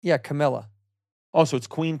 Yeah, Camilla. Oh, so it's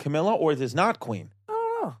Queen Camilla, or is it not queen? I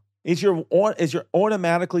don't know. Is your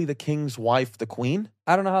automatically the king's wife the queen?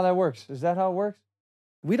 I don't know how that works. Is that how it works?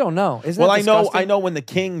 We don't know. Isn't Well, that I disgusting? know when the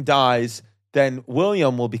king dies, then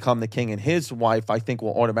William will become the king, and his wife, I think,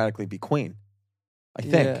 will automatically be queen. I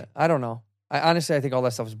think. Yeah, I don't know. I think all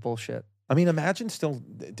that stuff is bullshit. I mean, imagine still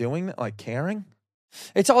doing that, like caring.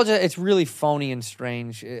 It's really phony and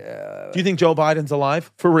strange. Do you think Joe Biden's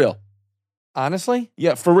alive? For real? Honestly?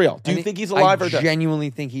 Yeah, for real. Do you think he's alive I or dead? genuinely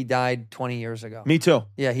think he died 20 years ago. Me too.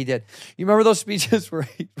 Yeah, he did. You remember those speeches where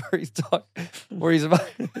he's about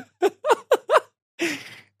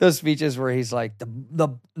those speeches where he's like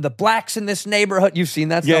the blacks in this neighborhood. You've seen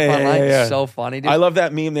that stuff online? Yeah. So funny, dude. I love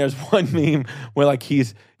that meme. There's one meme where like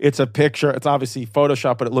it's a picture. It's obviously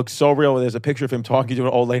Photoshop, but it looks so real. There's a picture of him talking to an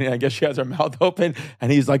old lady, and I guess she has her mouth open,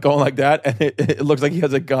 and he's like going like that, and it looks like he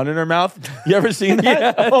has a gun in her mouth. You ever seen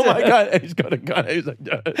that? Yeah. Oh my God. And he's got a gun. And he's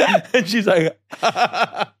like, and she's like,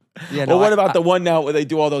 Yeah, well, what about the one now where they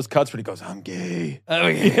do all those cuts where he goes, I'm gay. Oh,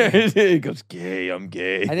 yeah. He goes, gay, I'm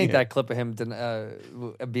gay. I think that clip of him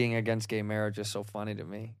being against gay marriage is so funny to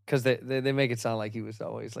me because they make it sound like he was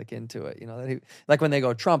always like into it. You know, that he, like when they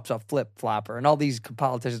go, Trump's a flip flopper and all these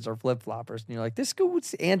politicians are flip floppers, and you're like, this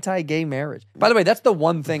guy's anti-gay marriage. By the way, that's the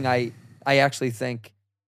one thing I actually think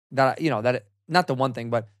that not the one thing,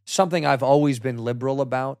 but something I've always been liberal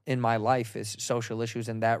about in my life is social issues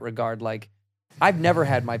in that regard, like I've never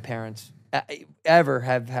had my parents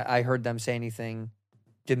ever I heard them say anything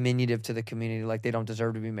diminutive to the community, like they don't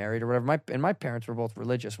deserve to be married or whatever. My parents were both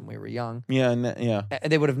religious when we were young. Yeah, yeah.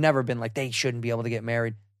 And they would have never been like, they shouldn't be able to get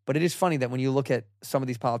married. But it is funny that when you look at some of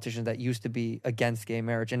these politicians that used to be against gay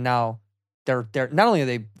marriage, and now they're not only are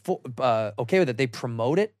they okay with it, they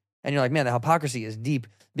promote it. And you're like, man, the hypocrisy is deep,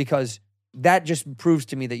 because that just proves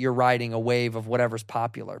to me that you're riding a wave of whatever's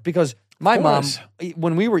popular. Because my mom,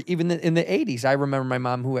 when we were even in the 80s, I remember my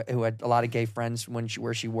mom who had a lot of gay friends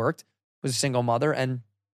where she worked, was a single mother, and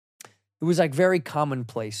it was like very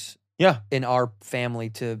commonplace in our family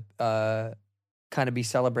to kind of be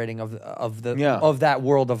celebrating of that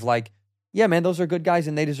world of like, yeah, man, those are good guys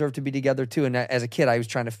and they deserve to be together too. And as a kid, I was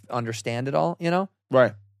trying to understand it all, you know?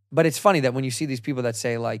 Right. But it's funny that when you see these people that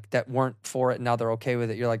say like that weren't for it and now they're okay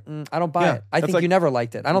with it, you're like, I don't buy it. I think like, you never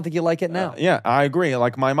liked it. I don't think you like it now. Yeah, I agree.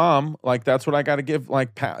 Like my mom, like that's what I got to give,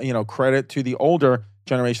 like, credit to the older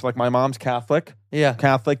generation. Like my mom's Catholic. Yeah.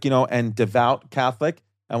 Catholic, and devout Catholic.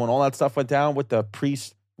 And when all that stuff went down with the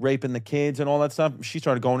priest raping the kids and all that stuff, she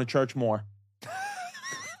started going to church more.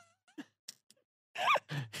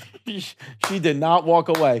 She did not walk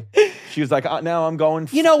away. She was like, now I'm going.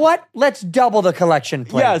 You know what? Let's double the collection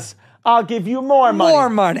plate. Yes, I'll give you more money. More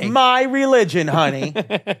money. My religion, honey.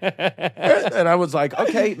 And I was like,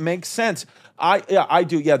 okay, makes sense. I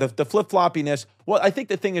do. Yeah, the flip-floppiness. Well, I think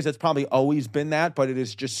the thing is it's probably always been that, but it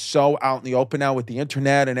is just so out in the open now with the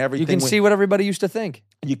internet and everything. You can see what everybody used to think.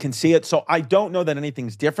 You can see it. So I don't know that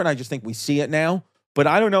anything's different. I just think we see it now. But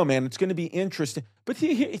I don't know, man. It's going to be interesting. But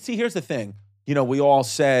see, here's the thing. We all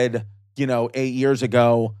said, 8 years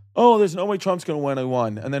ago, oh, there's no way Trump's going to win. He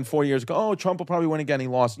won. And then 4 years ago, oh, Trump will probably win again. He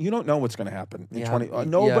lost. You don't know what's going to happen in 20.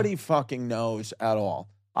 Nobody fucking knows at all.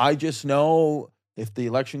 I just know if the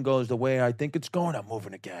election goes the way I think it's going, I'm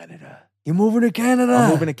moving to Canada. You're moving to Canada?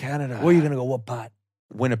 I'm moving to Canada. Where are you going to go? What part?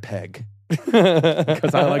 Winnipeg.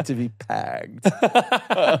 Because I like to be pegged.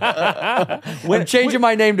 I'm changing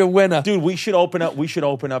my name to Winna. Dude, we should open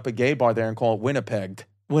up a gay bar there and call it Winnipegged.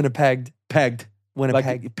 Winnipegged. Pegged.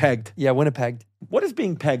 Winnipeg. Like pegged. Yeah, Winnipegged. What does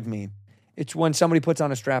being pegged mean? It's when somebody puts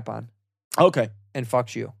on a strap on. Okay. And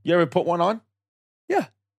fucks you. You ever put one on? Yeah.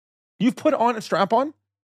 You've put on a strap on?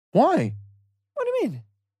 Why? What do you mean?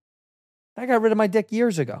 I got rid of my dick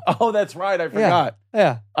years ago. Oh, that's right. I forgot.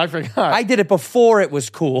 Yeah. I forgot. I did it before it was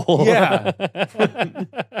cool. Yeah.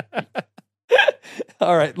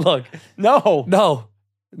 All right, look. No.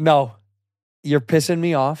 You're pissing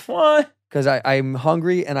me off. What? Because I'm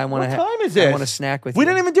hungry and I want to. What time is it? I want to snack with you. We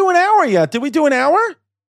didn't even do an hour yet. Did we do an hour?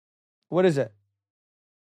 What is it?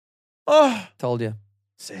 Oh. Told you.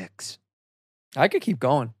 6. I could keep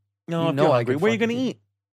going. No, you know I could. Where are you going to eat?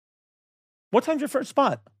 What time's your first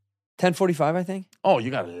spot? 10:45, I think. Oh, you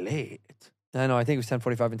got late. I know. I think it was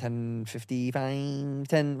 10:45 and 10:55,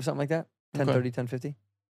 10 something like that. 10:30, 10:50.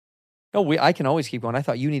 No, I can always keep going. I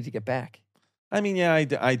thought you need to get back. I mean, yeah, I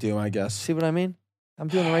do. I guess. See what I mean? I'm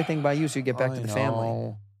doing the right thing by you, so you get back to the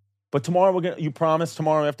family. But tomorrow you promise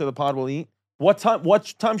tomorrow after the pod we'll eat. What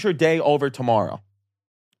time's your day over tomorrow?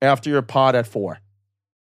 After your pod at 4.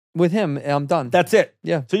 With him, I'm done. That's it.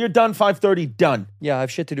 Yeah. So you're done 5:30. Done. Yeah, I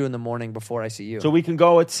have shit to do in the morning before I see you. So we can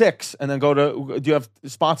go at 6 and then go to. Do you have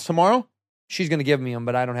spots tomorrow? She's gonna give me them,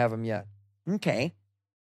 but I don't have them yet. Okay.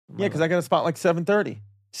 Yeah, because I got a spot like 7:30.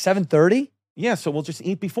 7:30? Yeah. So we'll just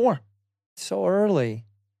eat before. So early.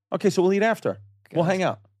 Okay, so we'll eat after. God. We'll hang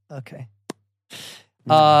out. Okay.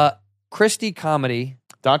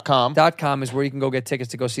 ChristyComedy.com is where you can go get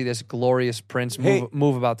tickets to go see this glorious Prince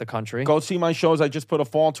move about the country. Go see my shows. I just put a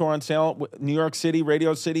fall tour on sale. New York City,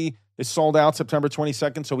 Radio City is sold out September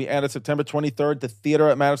 22nd, so we added September 23rd, the theater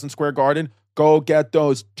at Madison Square Garden. Go get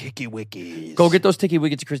those Tiki Wikis. Go get those Tiki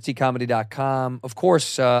Wikis at ChristyComedy.com. Of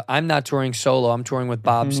course, I'm not touring solo. I'm touring with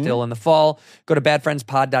Bob still in the fall. Go to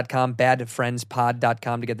badfriendspod.com,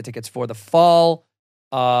 badfriendspod.com to get the tickets for the fall.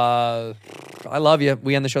 I love you.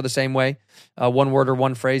 We end the show the same way. One word or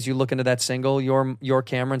one phrase. You look into that single, your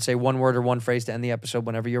camera, and say one word or one phrase to end the episode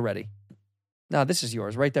whenever you're ready. No, this is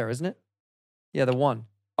yours right there, isn't it? Yeah, the one.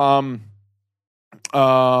 One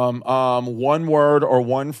word or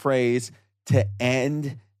one phrase to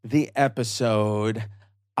end the episode.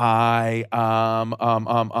 How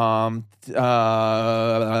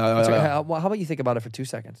about you think about it for 2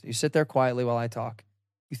 seconds? You sit there quietly while I talk.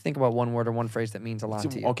 You think about one word or one phrase that means a lot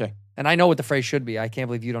to you. Okay. And I know what the phrase should be. I can't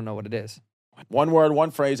believe you don't know what it is. One word, one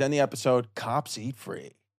phrase, end the episode. Cops eat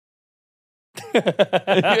free.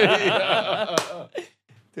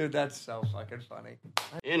 Dude, that's so fucking funny.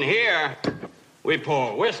 In here, we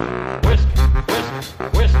pour whisk, whisk, whisk,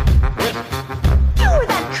 whisk, whisk. You were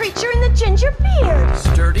that creature in the ginger beard.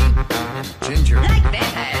 Stir dirty, and ginger. Like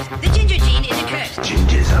vampires, the ginger gene is a curse.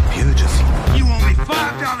 Gingers are beautiful. You owe me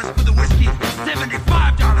 $5 for the whiskey and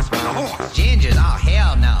 $75 for the horse. Gingers? Oh,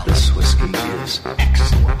 hell no. This whiskey is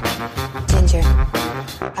excellent. Ginger.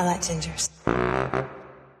 I like gingers.